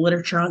reviews of the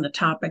literature on the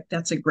topic,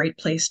 that's a great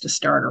place to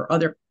start, or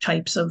other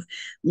types of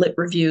lit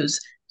reviews.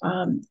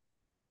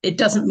 It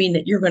doesn't mean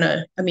that you're going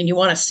to, you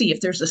want to see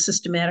if there's a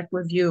systematic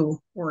review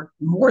or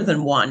more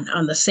than one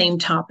on the same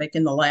topic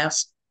in the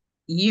last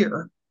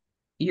year.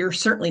 You're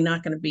certainly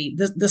not going to be,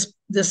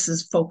 this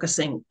is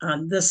focusing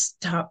on this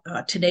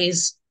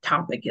today's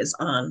topic is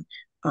on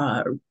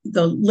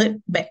the lit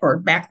or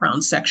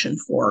background section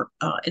for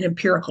an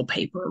empirical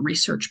paper, a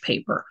research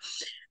paper.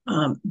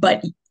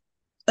 But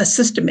a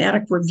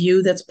systematic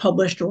review that's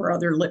published, or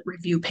other lit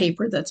review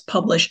paper that's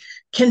published,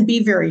 can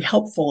be very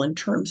helpful in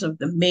terms of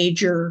the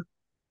major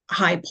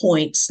high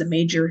points, the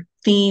major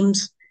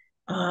themes.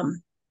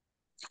 And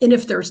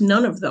if there's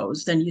none of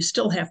those, then you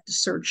still have to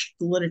search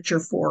the literature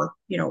for,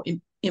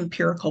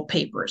 empirical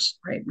papers,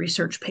 right?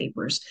 Research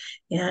papers.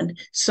 And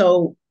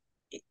so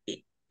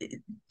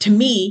to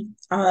me,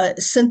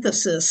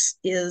 synthesis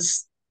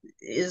is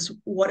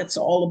what it's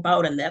all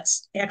about. And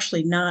that's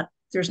actually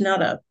there's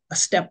not a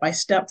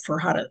step-by-step for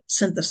how to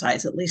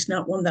synthesize, at least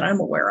not one that I'm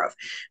aware of.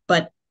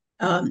 But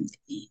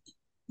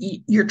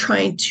you're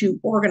trying to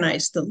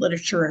organize the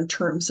literature in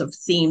terms of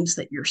themes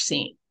that you're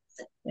seeing.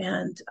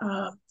 And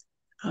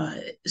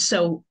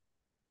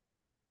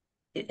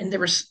and there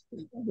was,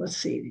 let's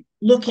see,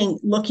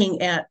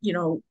 looking at,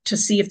 to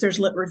see if there's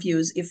lit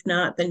reviews. If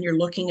not, then you're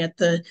looking at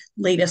the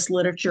latest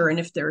literature. And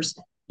if there's,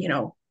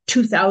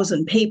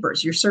 2,000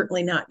 papers, you're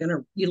certainly not going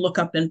to, you look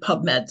up in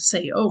PubMed,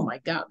 say, oh my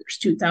God, there's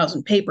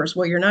 2,000 papers.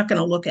 Well, you're not going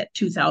to look at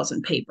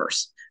 2,000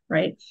 papers,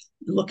 right?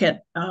 Look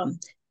at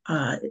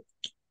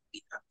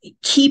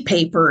key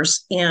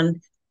papers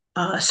and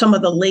some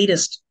of the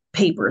latest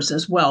papers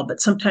as well.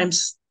 But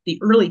sometimes the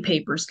early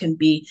papers can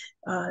be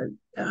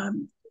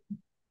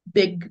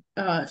big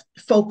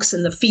folks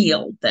in the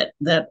field that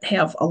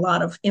have a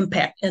lot of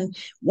impact. And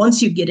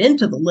once you get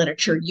into the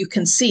literature, you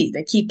can see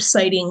they keep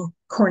citing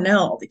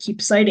Cornell, they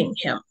keep citing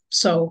him.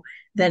 So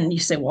then you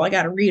say, well, I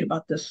got to read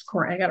about this.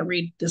 I got to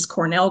read this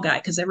Cornell guy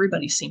because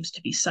everybody seems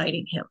to be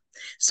citing him.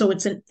 So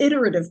it's an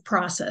iterative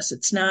process.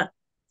 It's not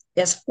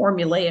as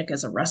formulaic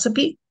as a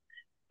recipe.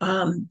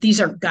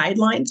 These are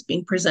guidelines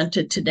being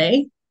presented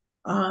today.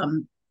 But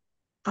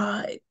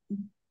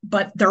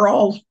they're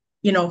all,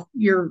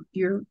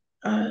 your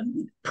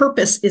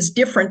purpose is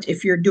different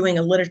if you're doing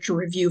a literature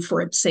review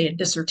for, say, a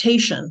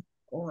dissertation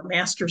or a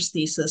master's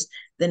thesis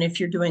than if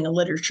you're doing a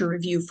literature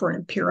review for an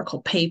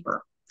empirical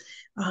paper.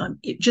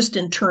 just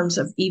in terms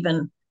of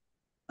even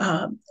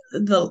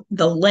the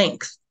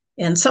length.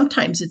 And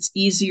sometimes it's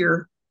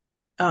easier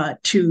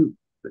to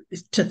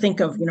think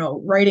of,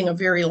 writing a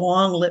very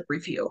long lit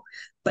review,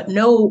 but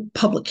no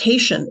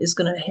publication is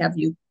going to have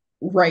you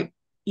write,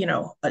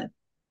 a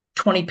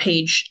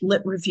 20-page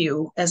lit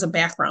review as a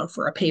background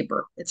for a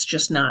paper. It's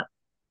just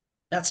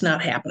that's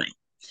not happening.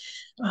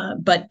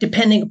 But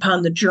depending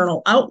upon the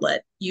journal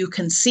outlet, you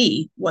can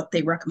see what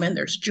they recommend.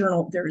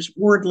 There's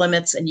word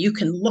limits, and you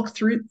can look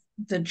through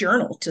the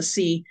journal to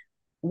see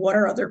what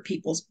are other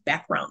people's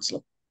backgrounds.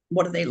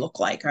 What do they look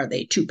like? Are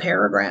they 2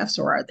 paragraphs,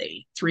 or are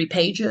they 3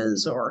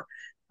 pages, or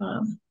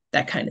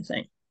that kind of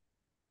thing?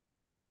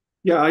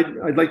 Yeah,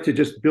 I'd like to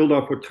just build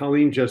off what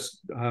Colleen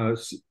just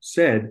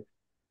said.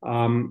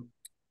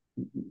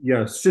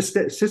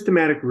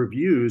 Systematic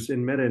reviews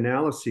and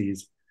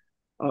meta-analyses.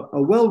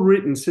 A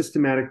well-written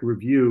systematic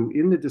review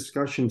in the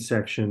discussion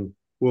section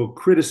will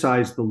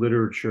criticize the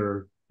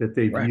literature that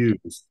they've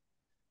used,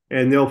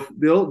 and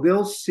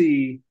they'll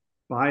see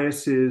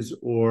biases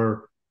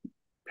or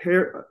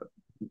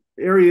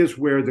areas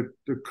where the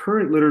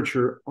current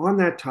literature on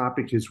that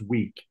topic is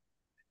weak.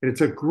 And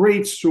it's a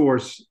great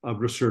source of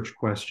research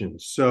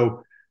questions.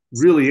 So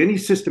really, any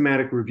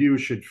systematic review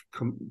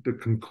the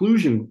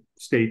conclusion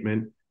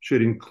statement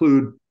should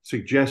include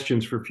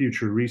suggestions for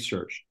future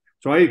research.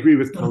 So I agree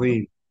with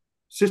Colleen.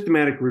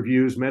 Systematic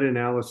reviews,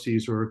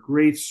 meta-analyses are a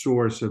great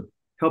source of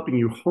helping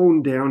you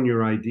hone down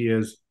your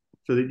ideas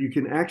so that you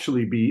can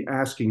actually be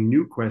asking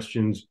new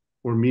questions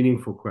or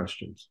meaningful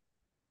questions.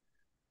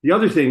 The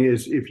other thing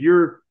is, if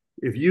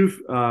you've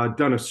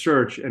done a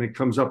search and it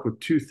comes up with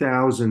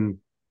 2,000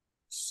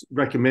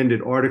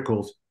 recommended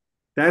articles,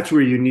 that's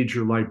where you need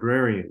your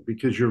librarian,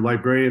 because your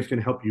librarian is going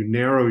to help you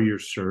narrow your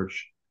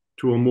search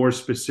to a more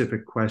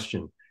specific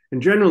question.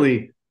 And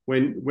generally,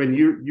 when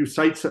you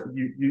cite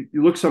you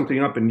look something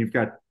up and you've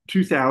got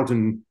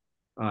 2,000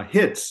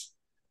 hits,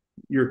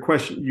 your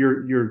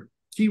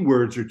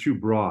keywords are too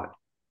broad,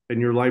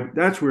 and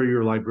that's where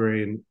your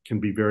librarian can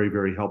be very,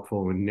 very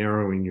helpful in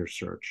narrowing your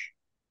search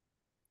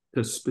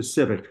to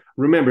specific.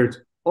 Remember, it's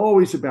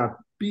always about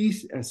be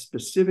as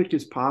specific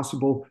as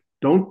possible.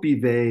 Don't be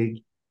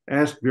vague.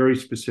 Ask very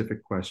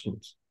specific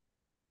questions.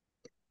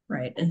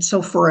 Right. And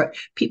so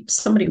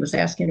somebody was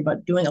asking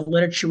about doing a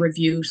literature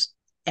review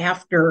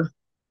after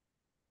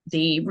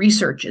the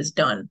research is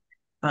done.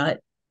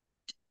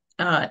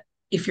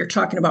 If you're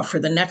talking about for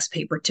the next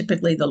paper,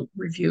 typically the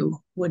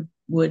review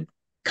would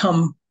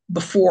come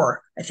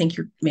before. I think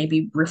you're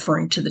maybe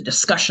referring to the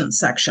discussion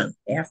section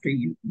after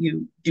you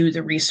do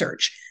the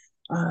research.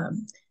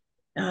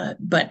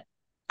 But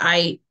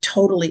I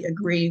totally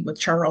agree with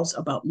Charles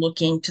about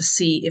looking to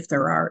see if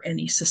there are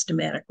any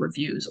systematic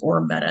reviews or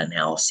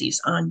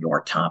meta-analyses on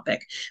your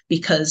topic,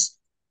 because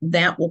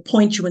that will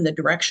point you in the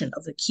direction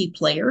of the key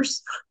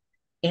players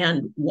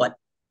and what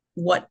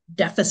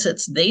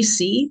deficits they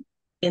see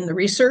in the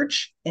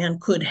research,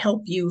 and could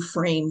help you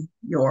frame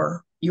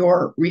your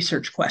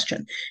research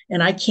question.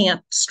 And I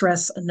can't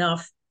stress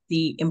enough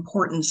the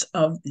importance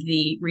of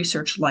the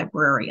research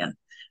librarian.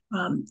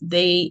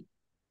 They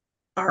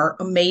are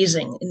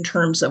amazing in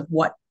terms of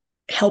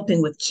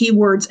helping with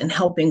keywords and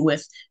helping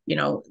with,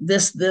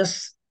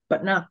 this,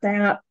 but not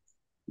that,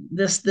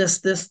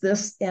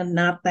 this, and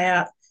not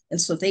that.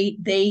 And so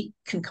they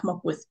can come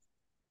up with,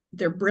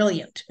 they're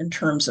brilliant in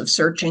terms of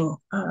searching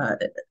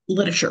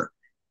literature,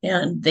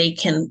 and they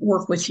can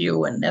work with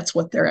you, and that's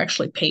what they're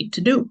actually paid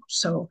to do.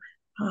 So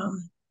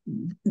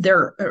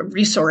they're a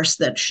resource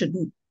that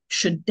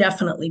should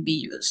definitely be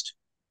used.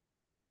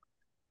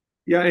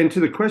 Yeah, and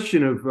to the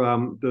question of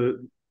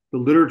the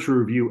literature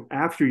review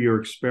after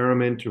your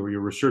experiment or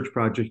your research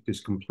project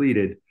is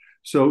completed.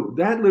 So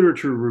that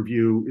literature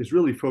review is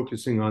really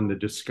focusing on the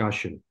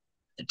discussion.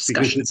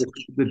 Because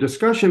the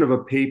discussion of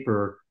a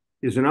paper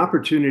is an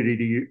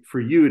opportunity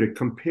for you to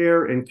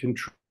compare and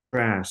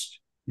contrast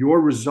your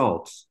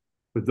results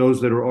with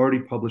those that are already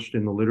published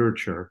in the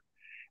literature.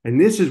 And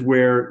this is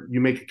where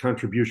you make a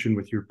contribution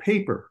with your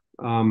paper.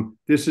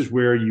 This is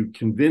where you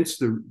convince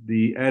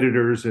the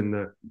editors and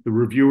the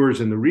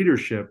reviewers and the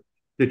readership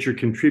that you're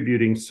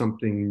contributing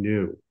something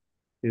new.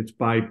 It's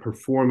by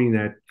performing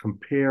that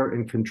compare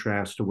and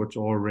contrast to what's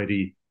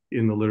already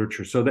in the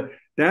literature. So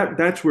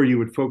that's where you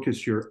would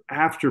focus your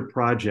after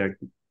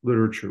project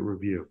literature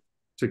review,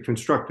 to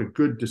construct a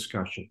good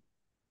discussion.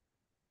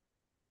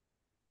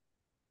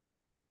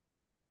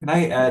 Can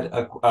I add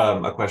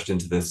a question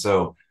to this?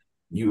 So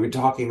you were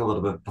talking a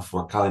little bit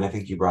before, Colleen, I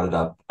think you brought it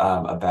up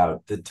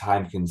about the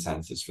time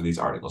consensus for these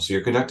articles. So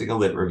you're conducting a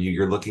lit review,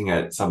 you're looking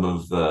at some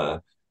of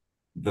the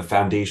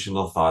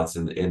foundational thoughts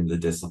in the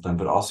discipline,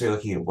 but also you're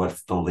looking at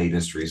what's the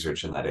latest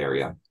research in that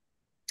area.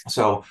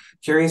 So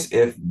curious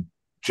if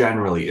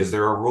generally, is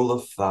there a rule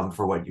of thumb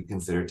for what you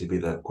consider to be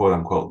the quote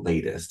unquote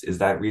latest? Is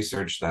that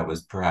research that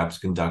was perhaps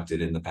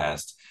conducted in the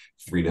past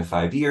 3 to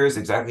 5 years?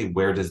 Exactly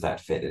where does that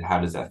fit, and how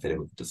does that fit in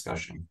with the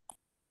discussion?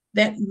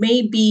 That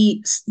may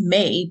be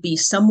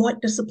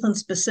somewhat discipline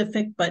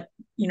specific, but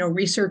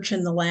research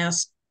in the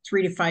last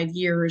 3 to 5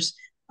 years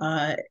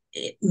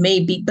It may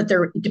be, but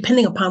there,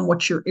 depending upon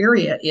what your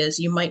area is,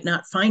 you might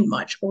not find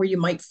much, or you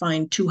might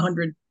find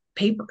 200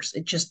 papers.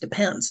 It just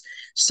depends.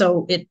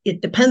 So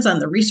it depends on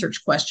the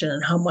research question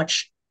and how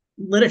much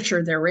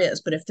literature there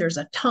is. But if there's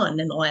a ton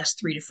in the last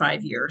 3 to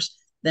 5 years,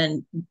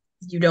 then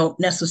you don't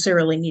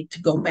necessarily need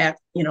to go back,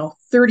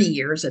 30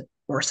 years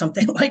or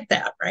something like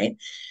that, right?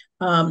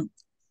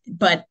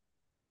 But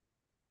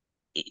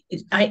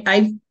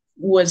I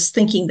was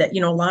thinking that,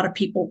 a lot of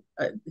people,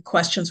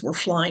 questions were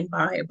flying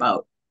by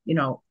about,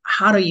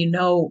 how do you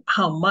know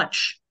how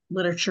much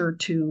literature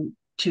to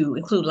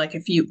include? Like,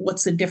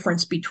 what's the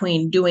difference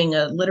between doing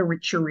a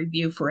literature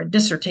review for a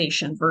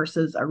dissertation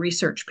versus a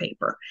research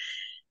paper?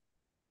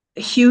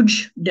 A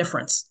huge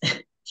difference.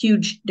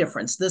 Huge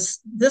difference. This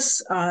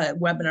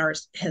webinar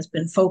has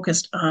been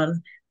focused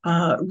on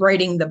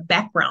writing the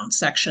background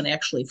section,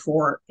 actually,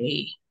 for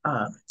a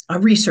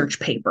research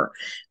paper.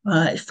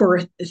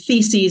 For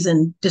theses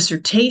and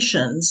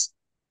dissertations,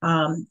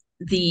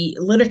 the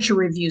literature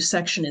review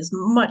section is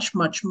much,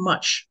 much,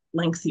 much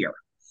lengthier,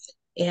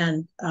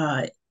 and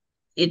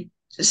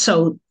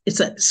so it's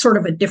a sort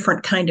of a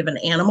different kind of an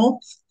animal,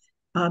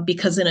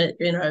 because in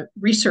a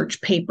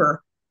research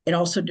paper, it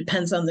also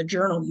depends on the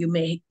journal. You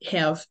may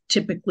have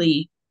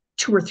typically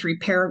 2 or 3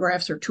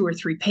 paragraphs or 2 or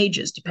 3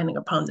 pages, depending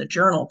upon the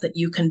journal, that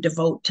you can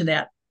devote to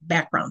that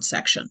background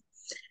section.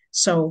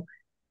 So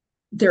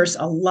there's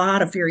a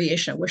lot of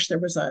variation. I wish there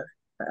was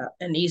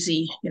an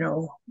easy,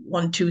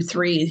 1, 2,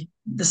 3.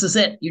 This is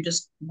it. You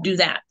just do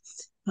that.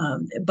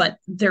 But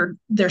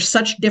they're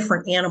such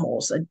different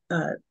animals.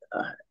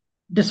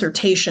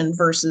 Dissertation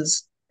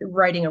versus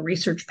writing a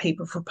research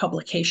paper for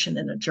publication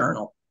in a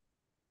journal.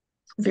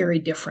 Very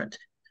different.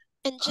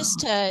 And just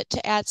to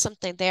add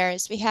something there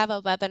is we have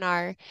a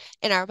webinar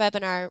in our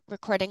webinar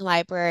recording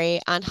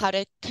library on how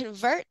to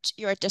convert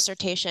your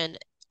dissertation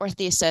or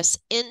thesis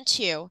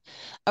into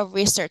a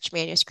research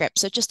manuscript.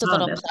 So just a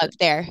little plug good.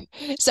 There.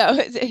 So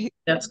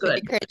that's good. I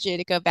encourage you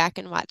to go back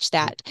and watch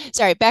that.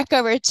 Sorry, back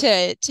over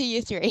to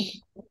you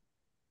three.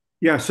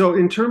 Yeah, so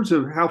in terms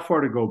of how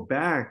far to go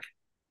back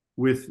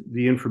with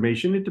the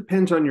information, it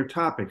depends on your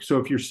topic. So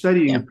if you're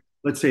studying,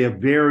 let's say, a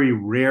very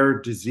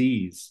rare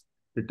disease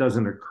that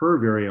doesn't occur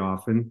very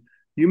often,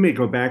 you may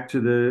go back to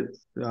the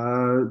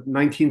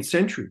 19th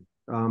century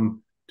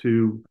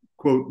to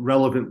quote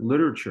relevant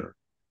literature.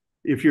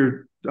 If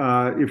your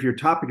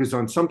topic is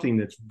on something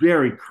that's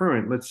very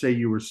current, let's say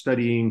you were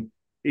studying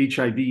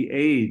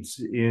HIV/AIDS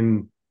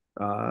in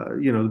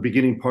the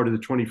beginning part of the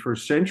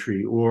 21st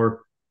century,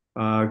 or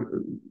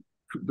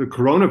the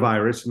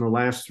coronavirus in the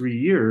last 3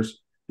 years,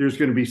 there's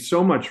going to be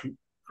so much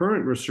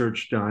current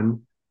research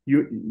done.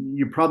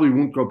 You probably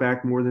won't go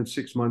back more than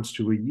 6 months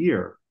to a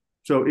year.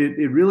 So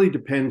it really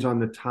depends on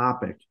the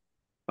topic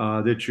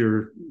that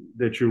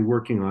you're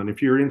working on.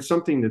 If you're in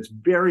something that's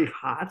very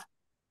hot,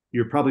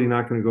 you're probably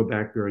not going to go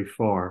back very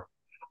far.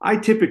 I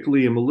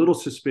typically am a little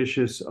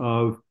suspicious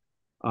of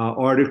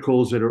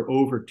articles that are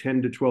over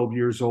 10 to 12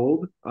 years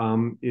old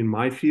in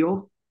my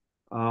field,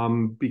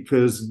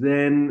 because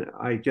then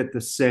I get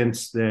the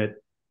sense that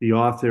the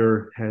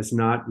author has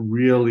not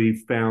really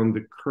found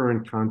the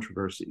current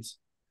controversies.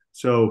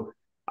 So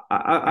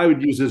I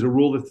would use as a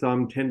rule of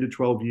thumb 10 to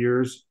 12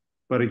 years.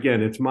 But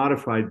again, it's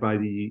modified by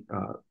the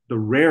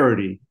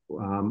rarity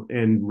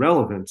and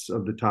relevance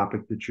of the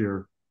topic that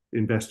you're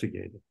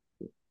investigating.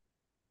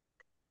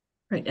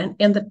 Right,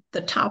 and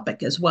the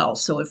topic as well.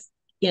 So if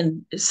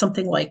in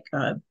something like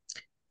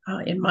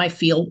in my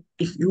field,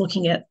 if you're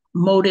looking at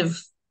motive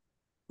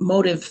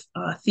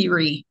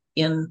theory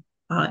in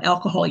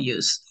alcohol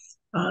use,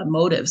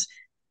 motives,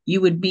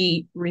 you would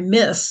be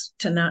remiss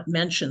to not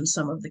mention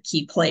some of the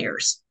key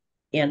players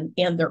and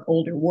their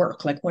older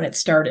work, like when it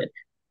started.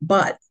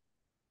 But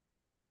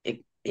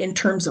in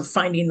terms of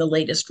finding the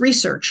latest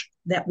research,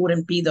 that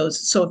wouldn't be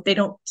those. So if they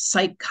don't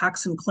cite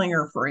Cox and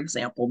Klinger, for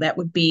example, that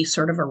would be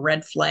sort of a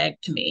red flag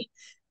to me,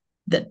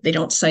 that they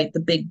don't cite the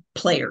big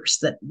players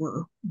that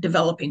were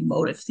developing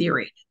motive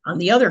theory. On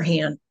the other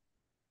hand,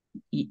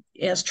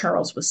 as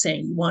Charles was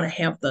saying, you want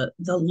to have the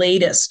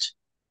latest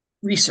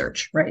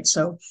research, right?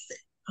 So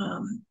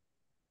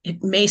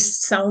it may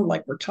sound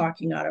like we're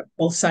talking out of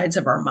both sides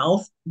of our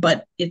mouth,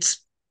 but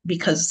it's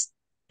because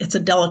it's a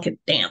delicate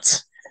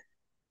dance.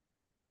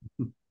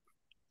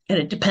 And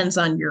it depends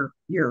on your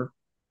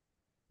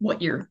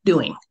what you're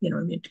doing.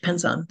 It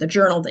depends on the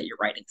journal that you're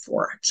writing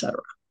for, et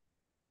cetera.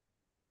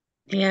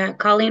 Yeah,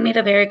 Colleen made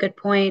a very good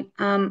point.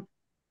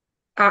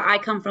 I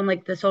come from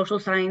like the social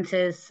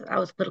sciences. I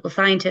was a political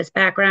scientist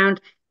background.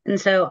 And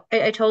so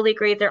I totally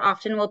agree. There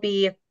often will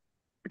be,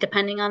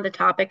 depending on the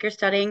topic you're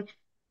studying,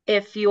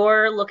 if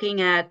you're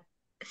looking at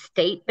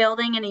state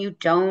building and you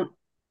don't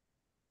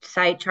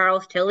cite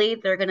Charles Tilly,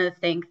 they're going to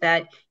think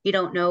that you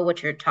don't know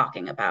what you're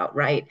talking about,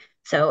 right?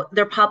 So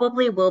there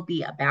probably will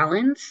be a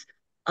balance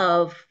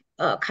of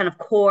kind of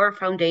core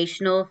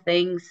foundational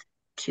things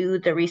to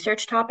the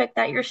research topic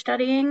that you're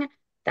studying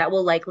that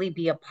will likely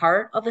be a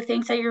part of the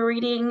things that you're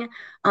reading.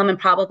 And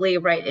probably,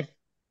 right,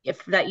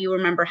 if that you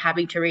remember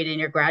having to read in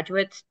your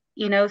graduate,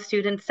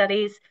 student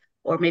studies,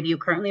 or maybe you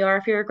currently are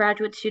if you're a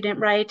graduate student,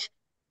 right?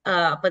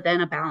 But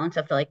then a balance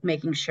of like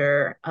making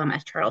sure,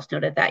 as Charles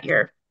noted, that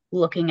you're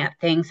looking at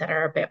things that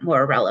are a bit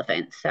more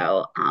relevant.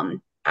 So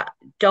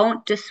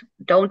don't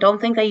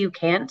think that you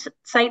can't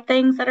cite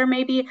things that are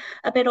maybe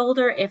a bit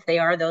older if they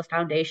are those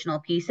foundational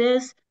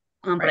pieces.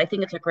 But I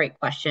think it's a great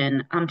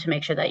question to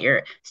make sure that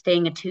you're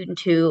staying attuned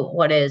to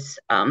what is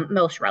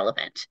most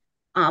relevant.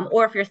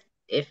 Or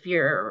if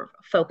you're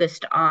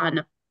focused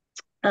on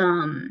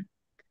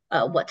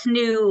what's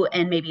new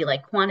and maybe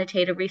like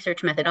quantitative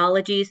research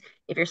methodologies.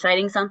 If you're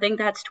citing something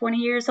that's 20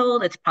 years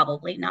old, it's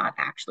probably not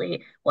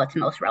actually what's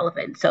most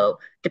relevant. So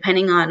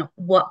depending on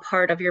what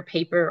part of your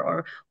paper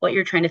or what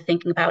you're trying to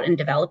think about in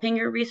developing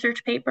your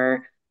research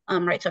paper,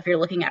 right? So if you're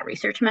looking at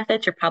research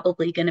methods, you're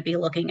probably going to be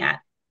looking at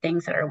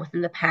things that are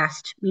within the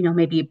past,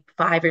 maybe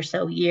 5 or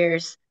so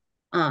years.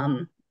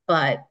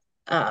 But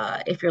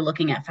if you're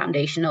looking at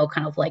foundational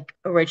kind of like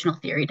original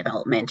theory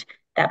development,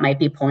 that might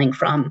be pulling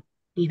from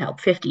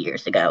 50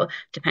 years ago,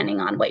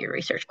 depending on what your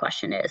research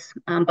question is.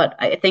 But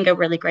I think a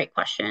really great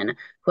question,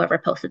 whoever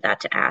posted that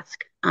to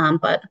ask.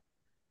 But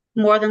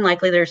more than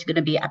likely, there's going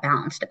to be a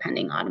balance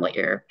depending on what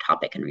your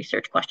topic and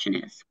research question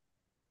is.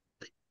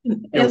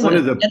 One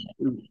of the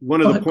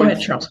points, go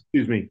ahead, Charles.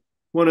 Excuse me.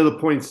 One of the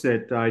points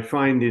that I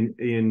find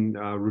in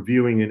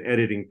reviewing and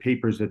editing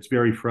papers that's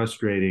very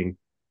frustrating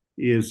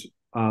is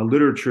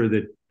literature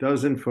that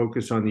doesn't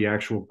focus on the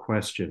actual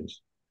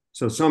questions.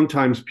 So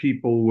sometimes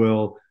people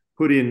will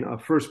put in a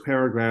first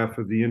paragraph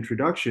of the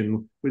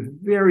introduction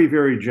with very,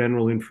 very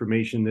general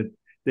information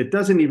that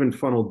doesn't even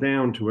funnel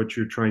down to what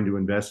you're trying to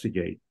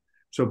investigate.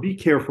 So be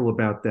careful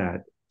about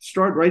that.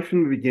 Start right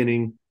from the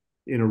beginning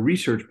in a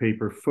research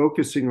paper,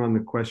 focusing on the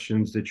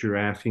questions that you're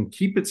asking.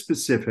 Keep it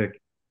specific.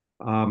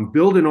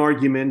 Build an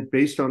argument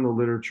based on the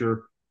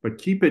literature, but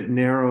keep it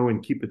narrow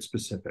and keep it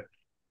specific.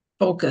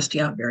 Focused,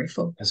 yeah, very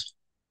focused.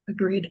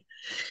 Agreed.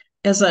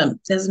 As an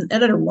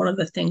editor, one of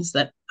the things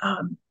that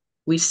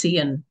we see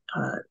in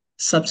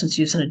Substance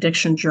Use and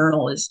Addiction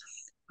Journal is,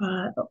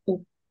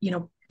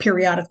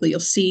 periodically you'll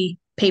see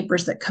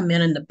papers that come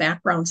in and the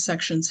background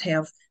sections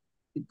have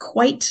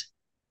quite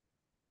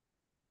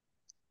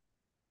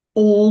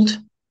old,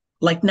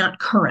 like not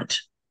current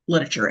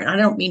literature. And I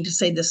don't mean to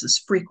say this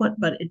is frequent,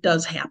 but it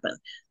does happen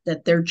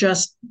that they're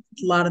just,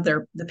 a lot of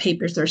the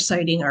papers they're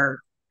citing are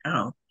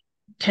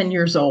 10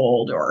 years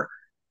old or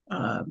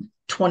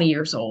 20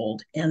 years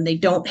old, and they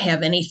don't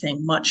have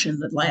anything much in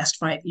the last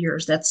 5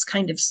 years. That's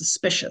kind of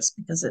suspicious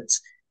because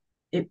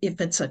if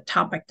it's a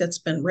topic that's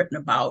been written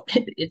about,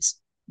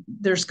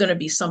 there's going to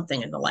be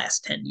something in the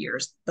last 10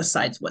 years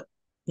besides what,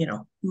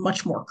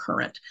 much more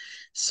current.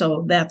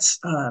 So that's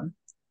a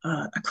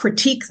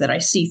critique that I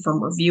see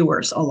from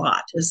reviewers a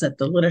lot, is that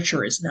the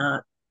literature is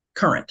not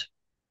current.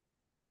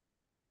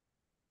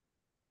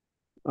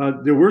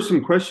 There were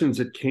some questions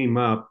that came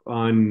up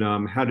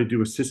on how to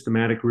do a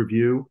systematic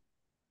review.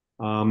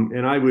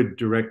 And I would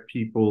direct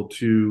people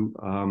to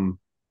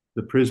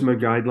the PRISMA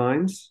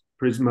guidelines,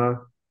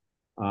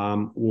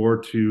 or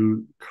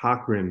to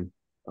Cochrane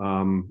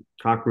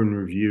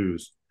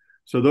reviews.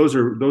 So those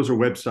are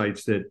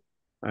websites that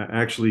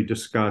actually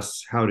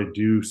discuss how to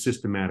do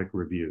systematic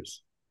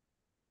reviews.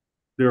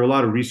 There are a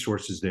lot of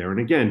resources there. And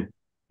again,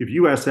 if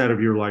you ask that of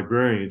your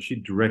librarian,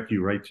 she'd direct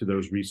you right to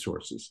those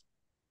resources.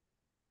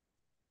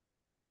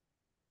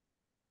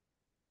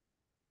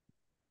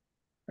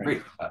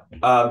 Great.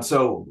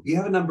 So we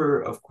have a number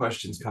of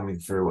questions coming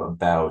through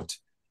about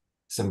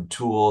some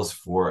tools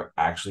for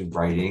actually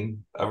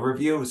writing a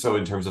review. So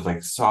in terms of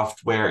like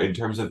software, in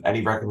terms of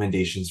any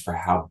recommendations for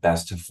how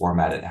best to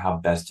format it, how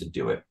best to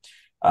do it.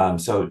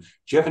 So do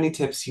you have any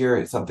tips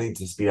here? Something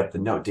to speed up the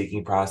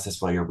note-taking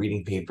process while you're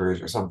reading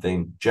papers, or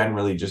something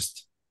generally?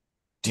 Just,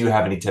 do you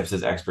have any tips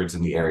as experts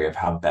in the area of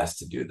how best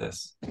to do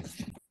this?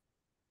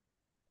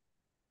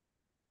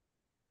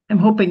 I'm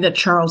hoping that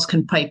Charles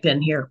can pipe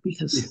in here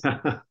because.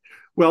 Yeah.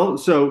 Well,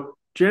 so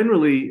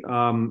generally,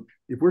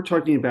 if we're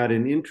talking about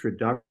an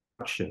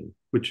introduction,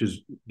 which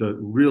is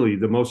really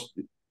the most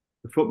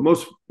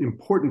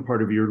important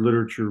part of your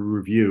literature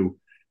review,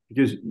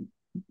 because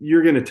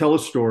you're going to tell a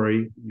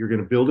story, you're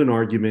going to build an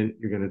argument,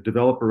 you're going to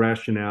develop a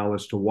rationale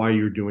as to why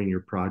you're doing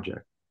your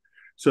project.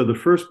 So the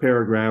first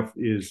paragraph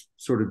is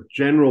sort of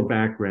general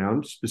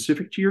background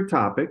specific to your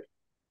topic.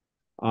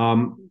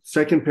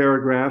 Second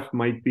paragraph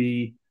might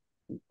be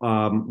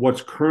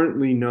what's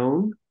currently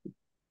known,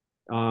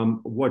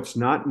 what's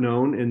not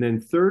known, and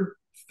then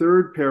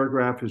third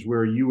paragraph is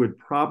where you would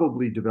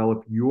probably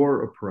develop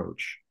your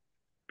approach.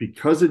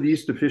 Because of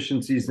these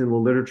deficiencies in the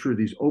literature,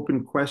 these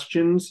open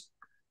questions,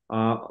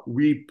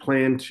 we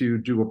plan to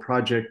do a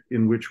project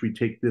in which we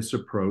take this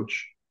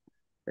approach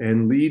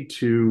and lead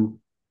to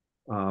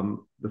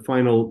the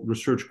final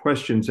research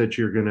questions that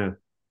you're going to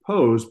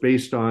pose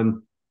based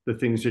on the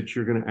things that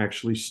you're going to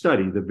actually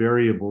study, the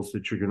variables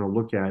that you're going to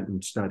look at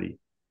and study.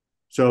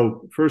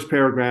 So first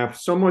paragraph,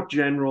 somewhat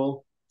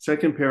general.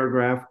 Second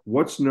paragraph,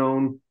 what's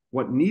known,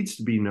 what needs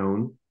to be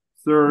known.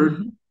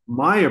 Third,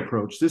 my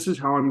approach. This is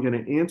how I'm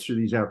going to answer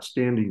these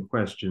outstanding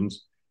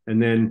questions. And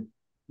then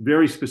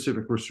very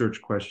specific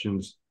research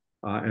questions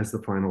as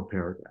the final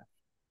paragraph.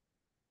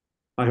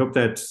 I hope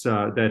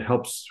that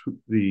helps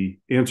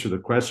answer the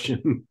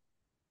question.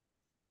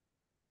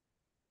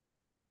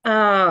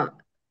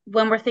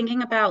 When we're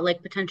thinking about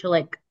like potential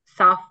like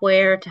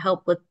software to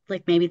help with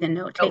like maybe the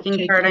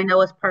note-taking part, I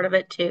know is part of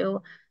it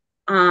too.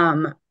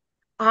 I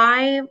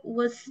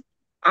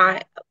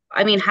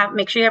mean,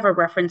 make sure you have a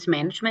reference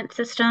management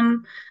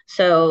system.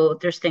 So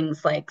there's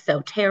things like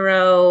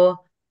Zotero,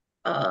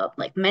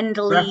 like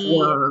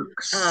Mendeley.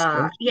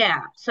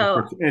 Yeah.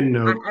 So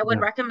I would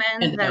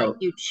recommend that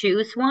you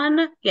choose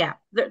one. Yeah.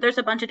 There's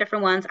a bunch of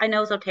different ones. I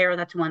know Zotero,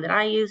 that's one that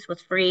I used,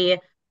 was free.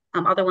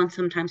 Other ones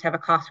sometimes have a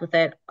cost with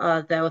it.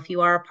 Though if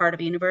you are a part of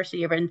a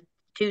university or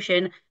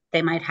institution,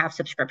 they might have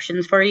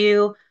subscriptions for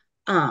you.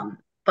 But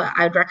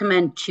I'd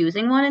recommend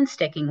choosing one and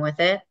sticking with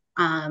it.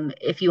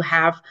 If you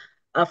have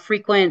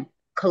frequent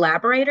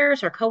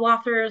collaborators or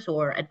co-authors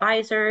or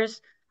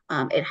advisors,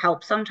 it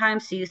helps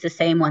sometimes to use the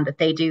same one that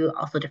they do.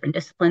 Also, different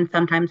disciplines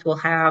sometimes will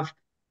have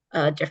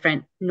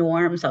different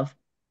norms of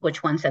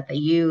which ones that they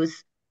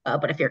use.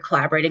 But if you're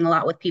collaborating a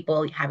lot with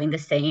people, having the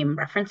same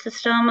reference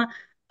system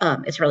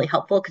is really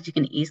helpful because you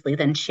can easily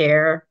then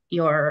share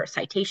your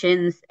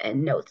citations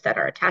and notes that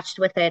are attached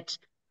with it.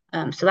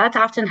 So that's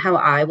often how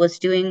I was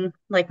doing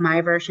like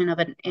my version of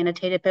an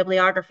annotated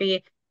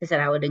bibliography, is that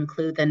I would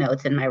include the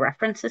notes in my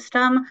reference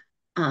system.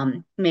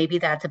 Maybe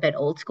that's a bit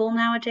old school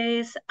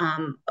nowadays,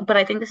 but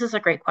I think this is a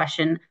great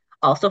question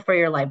also for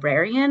your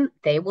librarian.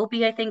 They will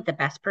be, I think, the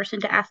best person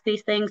to ask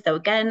these things. So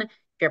again, if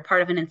you're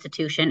part of an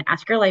institution,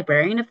 ask your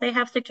librarian if they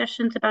have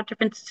suggestions about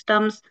different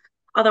systems.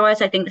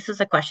 Otherwise, I think this is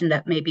a question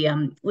that maybe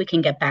we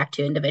can get back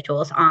to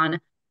individuals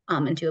on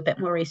and do a bit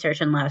more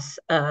research unless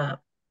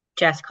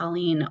Jess,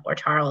 Colleen, or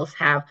Charles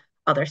have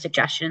other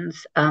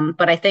suggestions.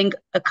 But I think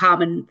a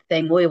common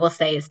thing we will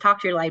say is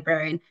talk to your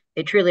librarian.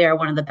 They truly are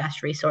one of the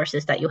best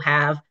resources that you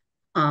have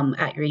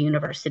at your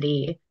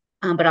university.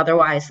 But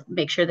otherwise,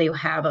 make sure that you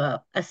have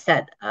a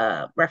set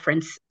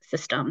reference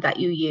system that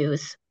you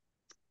use.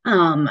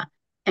 And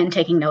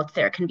taking notes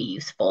there can be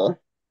useful.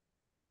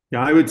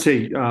 Yeah, I would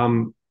say,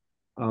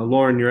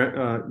 Lauren,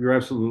 you're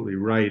absolutely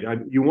right.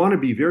 You want to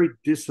be very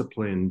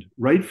disciplined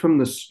right from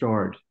the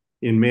start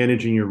in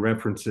managing your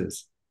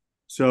references.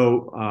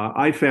 So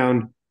I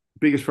found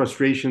biggest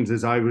frustrations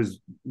as I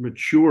was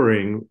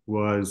maturing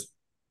was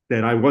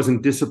that I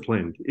wasn't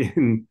disciplined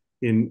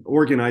in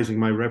organizing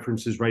my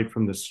references right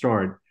from the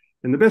start.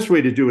 And the best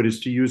way to do it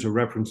is to use a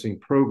referencing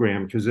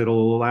program, because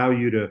it'll allow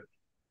you to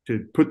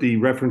put the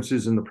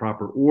references in the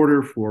proper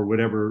order for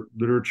whatever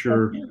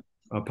literature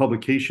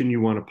publication you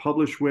want to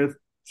publish with.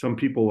 Some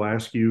people will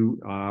ask you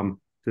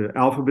to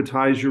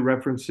alphabetize your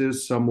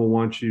references. Some will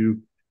want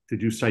you to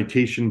do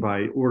citation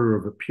by order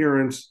of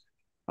appearance.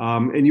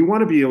 And you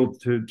want to be able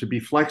to be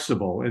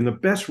flexible. And the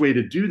best way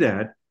to do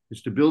that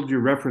is to build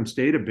your reference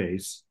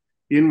database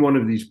in one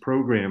of these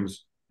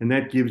programs. And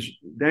that gives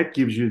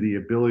you the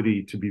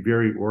ability to be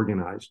very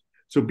organized.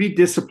 So be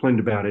disciplined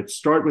about it.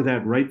 Start with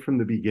that right from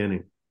the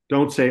beginning.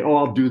 Don't say, oh,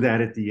 I'll do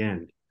that at the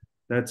end.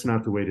 That's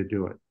not the way to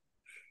do it.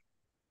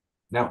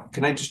 Now,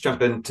 can I just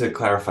jump in to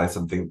clarify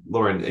something?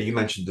 Lauren, you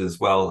mentioned it as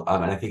well,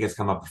 and I think it's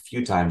come up a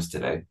few times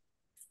today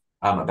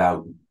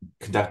about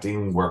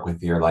conducting work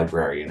with your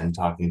librarian and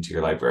talking to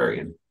your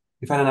librarian.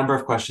 We've had a number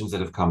of questions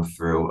that have come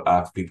through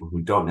for people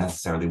who don't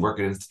necessarily work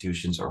at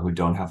institutions or who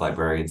don't have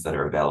librarians that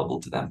are available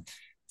to them.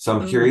 So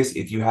I'm curious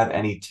if you have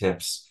any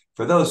tips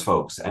for those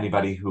folks,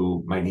 anybody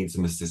who might need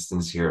some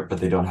assistance here, but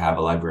they don't have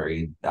a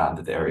librarian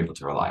that they're able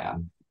to rely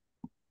on.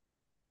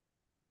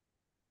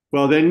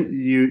 Well, then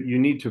you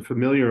need to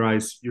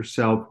familiarize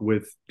yourself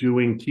with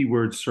doing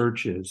keyword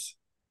searches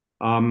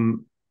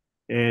and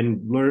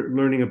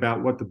learning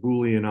about what the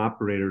Boolean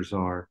operators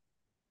are.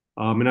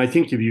 And I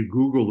think if you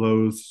Google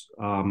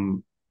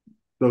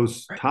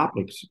those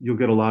topics, you'll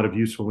get a lot of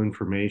useful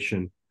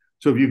information.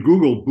 So if you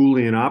Google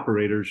Boolean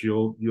operators,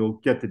 you'll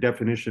get the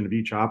definition of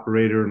each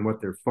operator and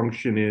what their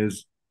function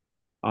is.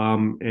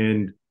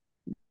 And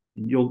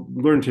you'll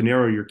learn to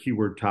narrow your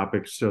keyword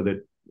topics so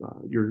that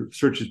your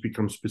searches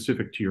become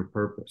specific to your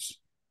purpose.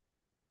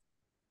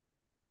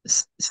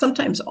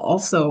 Sometimes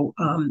also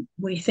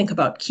when you think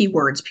about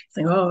keywords, people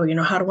think,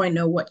 oh, how do I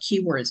know what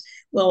keywords?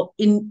 Well,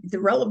 in the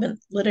relevant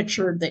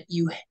literature that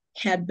you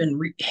have been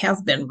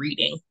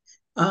reading,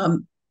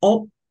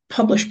 all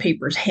published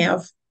papers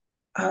have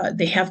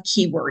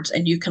keywords,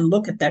 and you can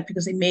look at that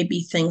because they may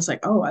be things like,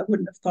 oh, I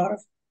wouldn't have thought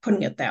of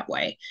putting it that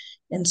way.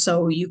 And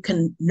so you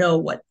can know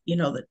what,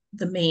 the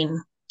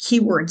main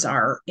keywords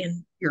are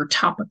in your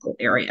topical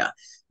area,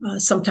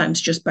 sometimes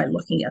just by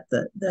looking at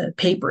the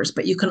papers.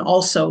 But you can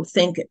also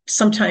think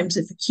sometimes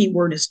if a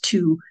keyword is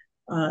too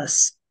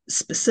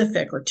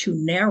specific or too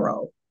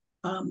narrow,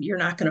 you're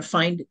not going to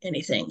find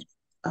anything.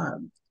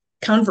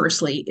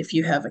 Conversely, if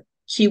you have a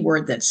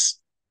keyword that's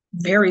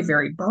very,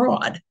 very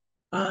broad,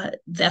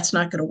 that's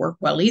not going to work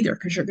well either,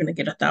 because you're going to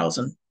get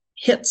 1,000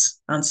 hits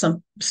on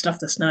some stuff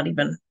that's not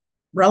even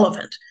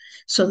relevant.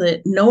 So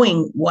that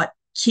knowing what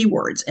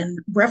keywords, and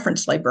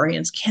reference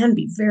librarians can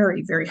be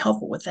very, very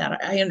helpful with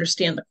that. I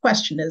understand the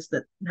question is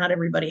that not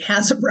everybody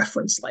has a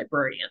reference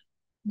librarian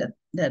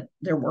that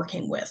they're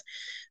working with.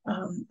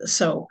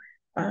 So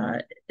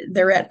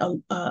they're at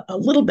a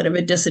little bit of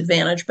a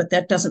disadvantage, but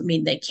that doesn't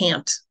mean they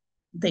can't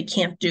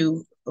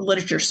do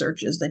literature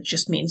searches. That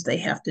just means they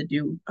have to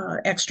do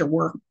extra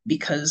work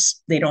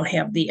because they don't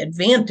have the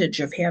advantage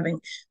of having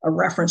a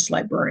reference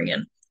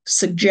librarian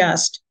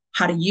suggest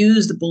how to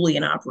use the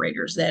Boolean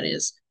operators. That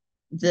is,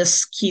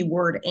 this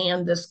keyword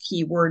and this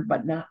keyword,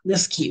 but not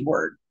this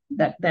keyword.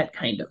 That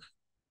kind of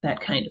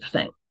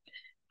thing.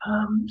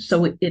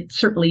 So it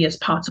certainly is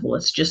possible.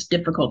 It's just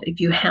difficult if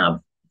you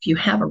have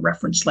a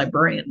reference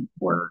librarian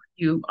where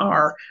you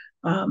are.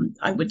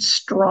 I would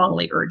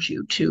strongly urge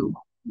you to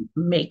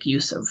make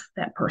use of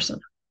that person.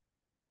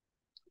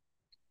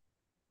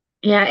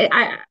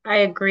 Yeah, I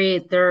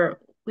agree.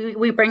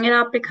 We bring it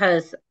up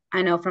because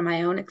I know from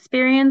my own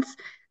experience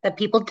that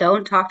people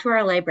don't talk to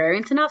our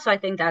librarians enough. So I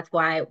think that's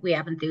why we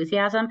have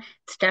enthusiasm.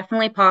 It's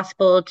definitely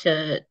possible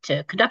to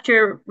conduct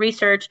your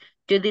research,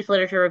 do these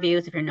literature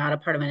reviews if you're not a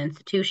part of an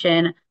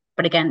institution.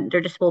 But again,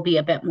 there just will be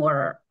a bit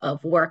more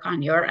of work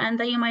on your end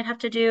that you might have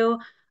to do.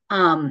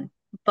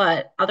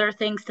 But other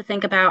things to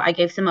think about, I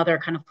gave some other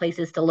kind of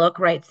places to look,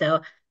 right?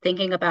 So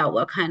thinking about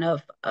what kind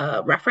of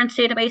reference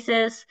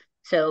databases.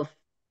 So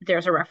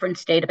there's a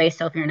reference database.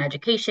 So if you're in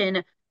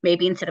education,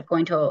 maybe instead of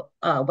going to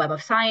a Web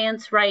of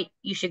Science, right,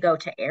 you should go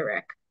to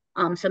ERIC.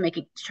 So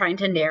trying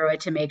to narrow it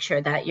to make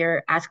sure that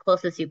you're as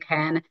close as you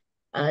can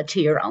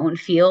to your own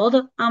field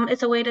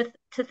is a way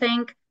to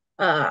think.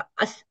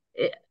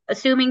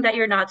 Assuming that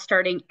you're not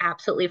starting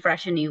absolutely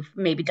fresh and you've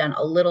maybe done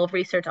a little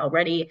research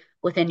already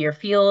within your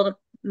field,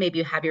 maybe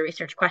you have your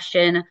research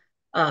question,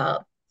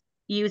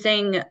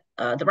 using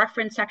the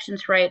reference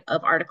sections, right,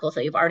 of articles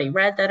that you've already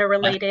read that are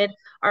related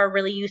are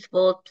really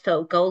useful.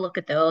 So go look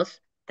at those.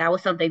 That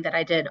was something that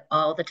I did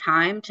all the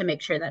time to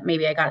make sure that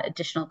maybe I got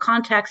additional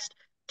context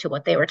to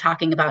what they were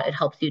talking about. It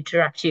helps you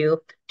direct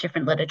you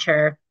different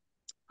literature.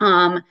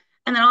 And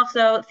then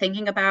also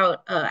thinking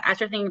about, as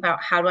you're thinking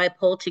about how do I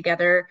pull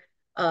together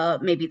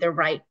maybe the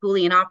right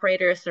Boolean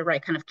operators, the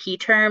right kind of key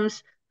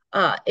terms,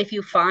 if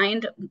you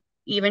find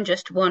even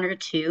just one or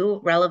two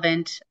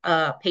relevant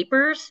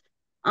papers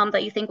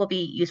that you think will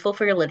be useful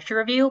for your literature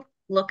review,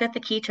 look at the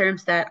key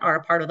terms that are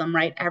a part of them,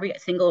 right? Every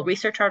single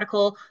research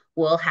article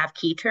will have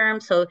key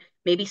terms. So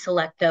maybe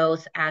select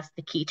those as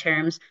the key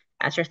terms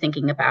as you're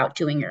thinking about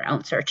doing your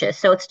own searches.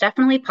 So it's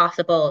definitely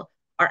possible.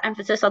 Our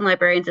emphasis on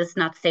librarians is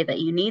not to say that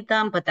you need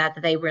them, but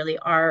that they really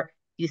are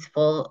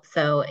useful.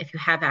 So if you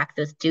have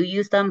access, do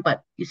use them,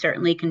 but you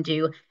certainly can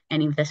do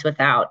any of this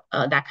without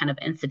that kind of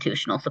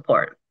institutional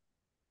support.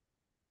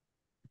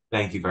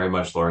 Thank you very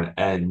much, Lauren.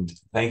 And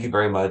thank you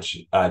very much,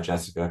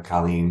 Jessica,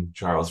 Colleen,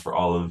 Charles, for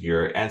all of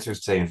your answers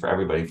today and for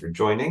everybody for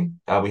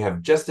joining. We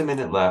have just a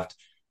minute left.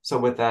 So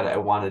with that, I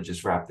want to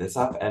just wrap this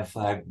up and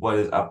flag what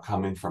is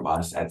upcoming from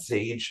us at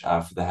SAGE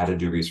for the How to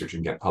Do Research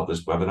and Get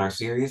Published webinar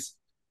series.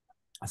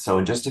 So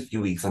in just a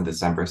few weeks on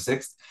December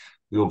 6th,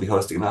 we will be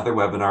hosting another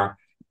webinar.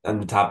 And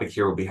the topic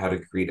here will be how to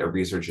create a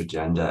research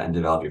agenda and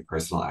develop your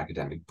personal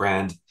academic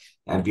brand.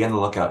 And be on the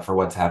lookout for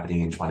what's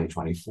happening in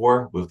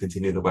 2024. We'll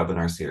continue the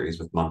webinar series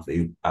with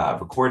monthly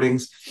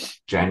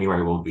recordings.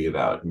 January will be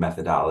about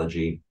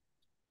methodology,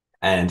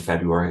 and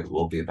February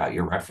will be about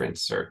your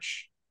reference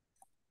search.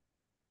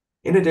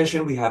 In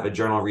addition, we have a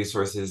journal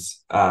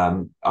resources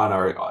on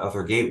our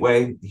author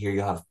gateway. Here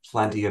you'll have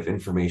plenty of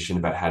information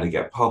about how to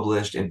get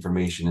published,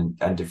 information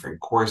on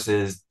different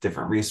courses,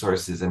 different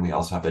resources, and we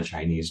also have a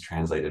Chinese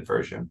translated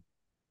version.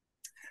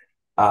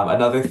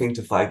 Another thing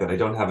to flag that I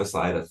don't have a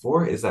slide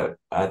for is that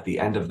at the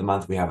end of the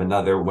month, we have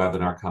another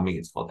webinar coming.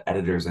 It's called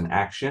Editors in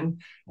Action.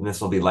 And this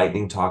will be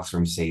lightning talks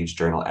from SAGE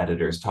journal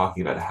editors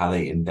talking about how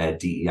they embed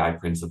DEI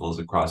principles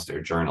across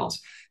their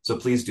journals. So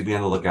please do be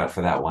on the lookout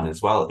for that one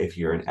as well. If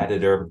you're an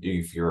editor,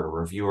 if you're a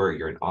reviewer,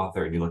 you're an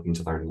author, and you're looking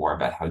to learn more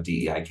about how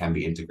DEI can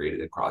be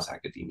integrated across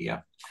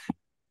academia.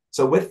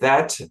 So with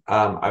that,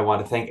 I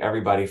want to thank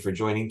everybody for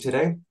joining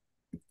today.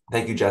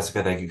 Thank you,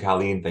 Jessica. Thank you,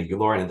 Colleen. Thank you,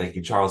 Lauren. And thank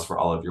you, Charles, for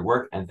all of your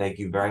work. And thank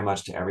you very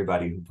much to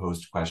everybody who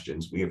posed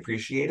questions. We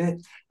appreciate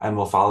it. And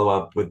we'll follow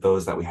up with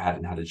those that we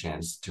hadn't had a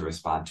chance to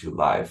respond to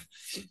live.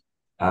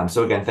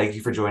 So again, thank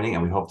you for joining,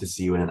 and we hope to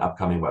see you in an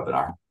upcoming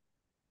webinar.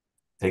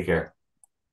 Take care.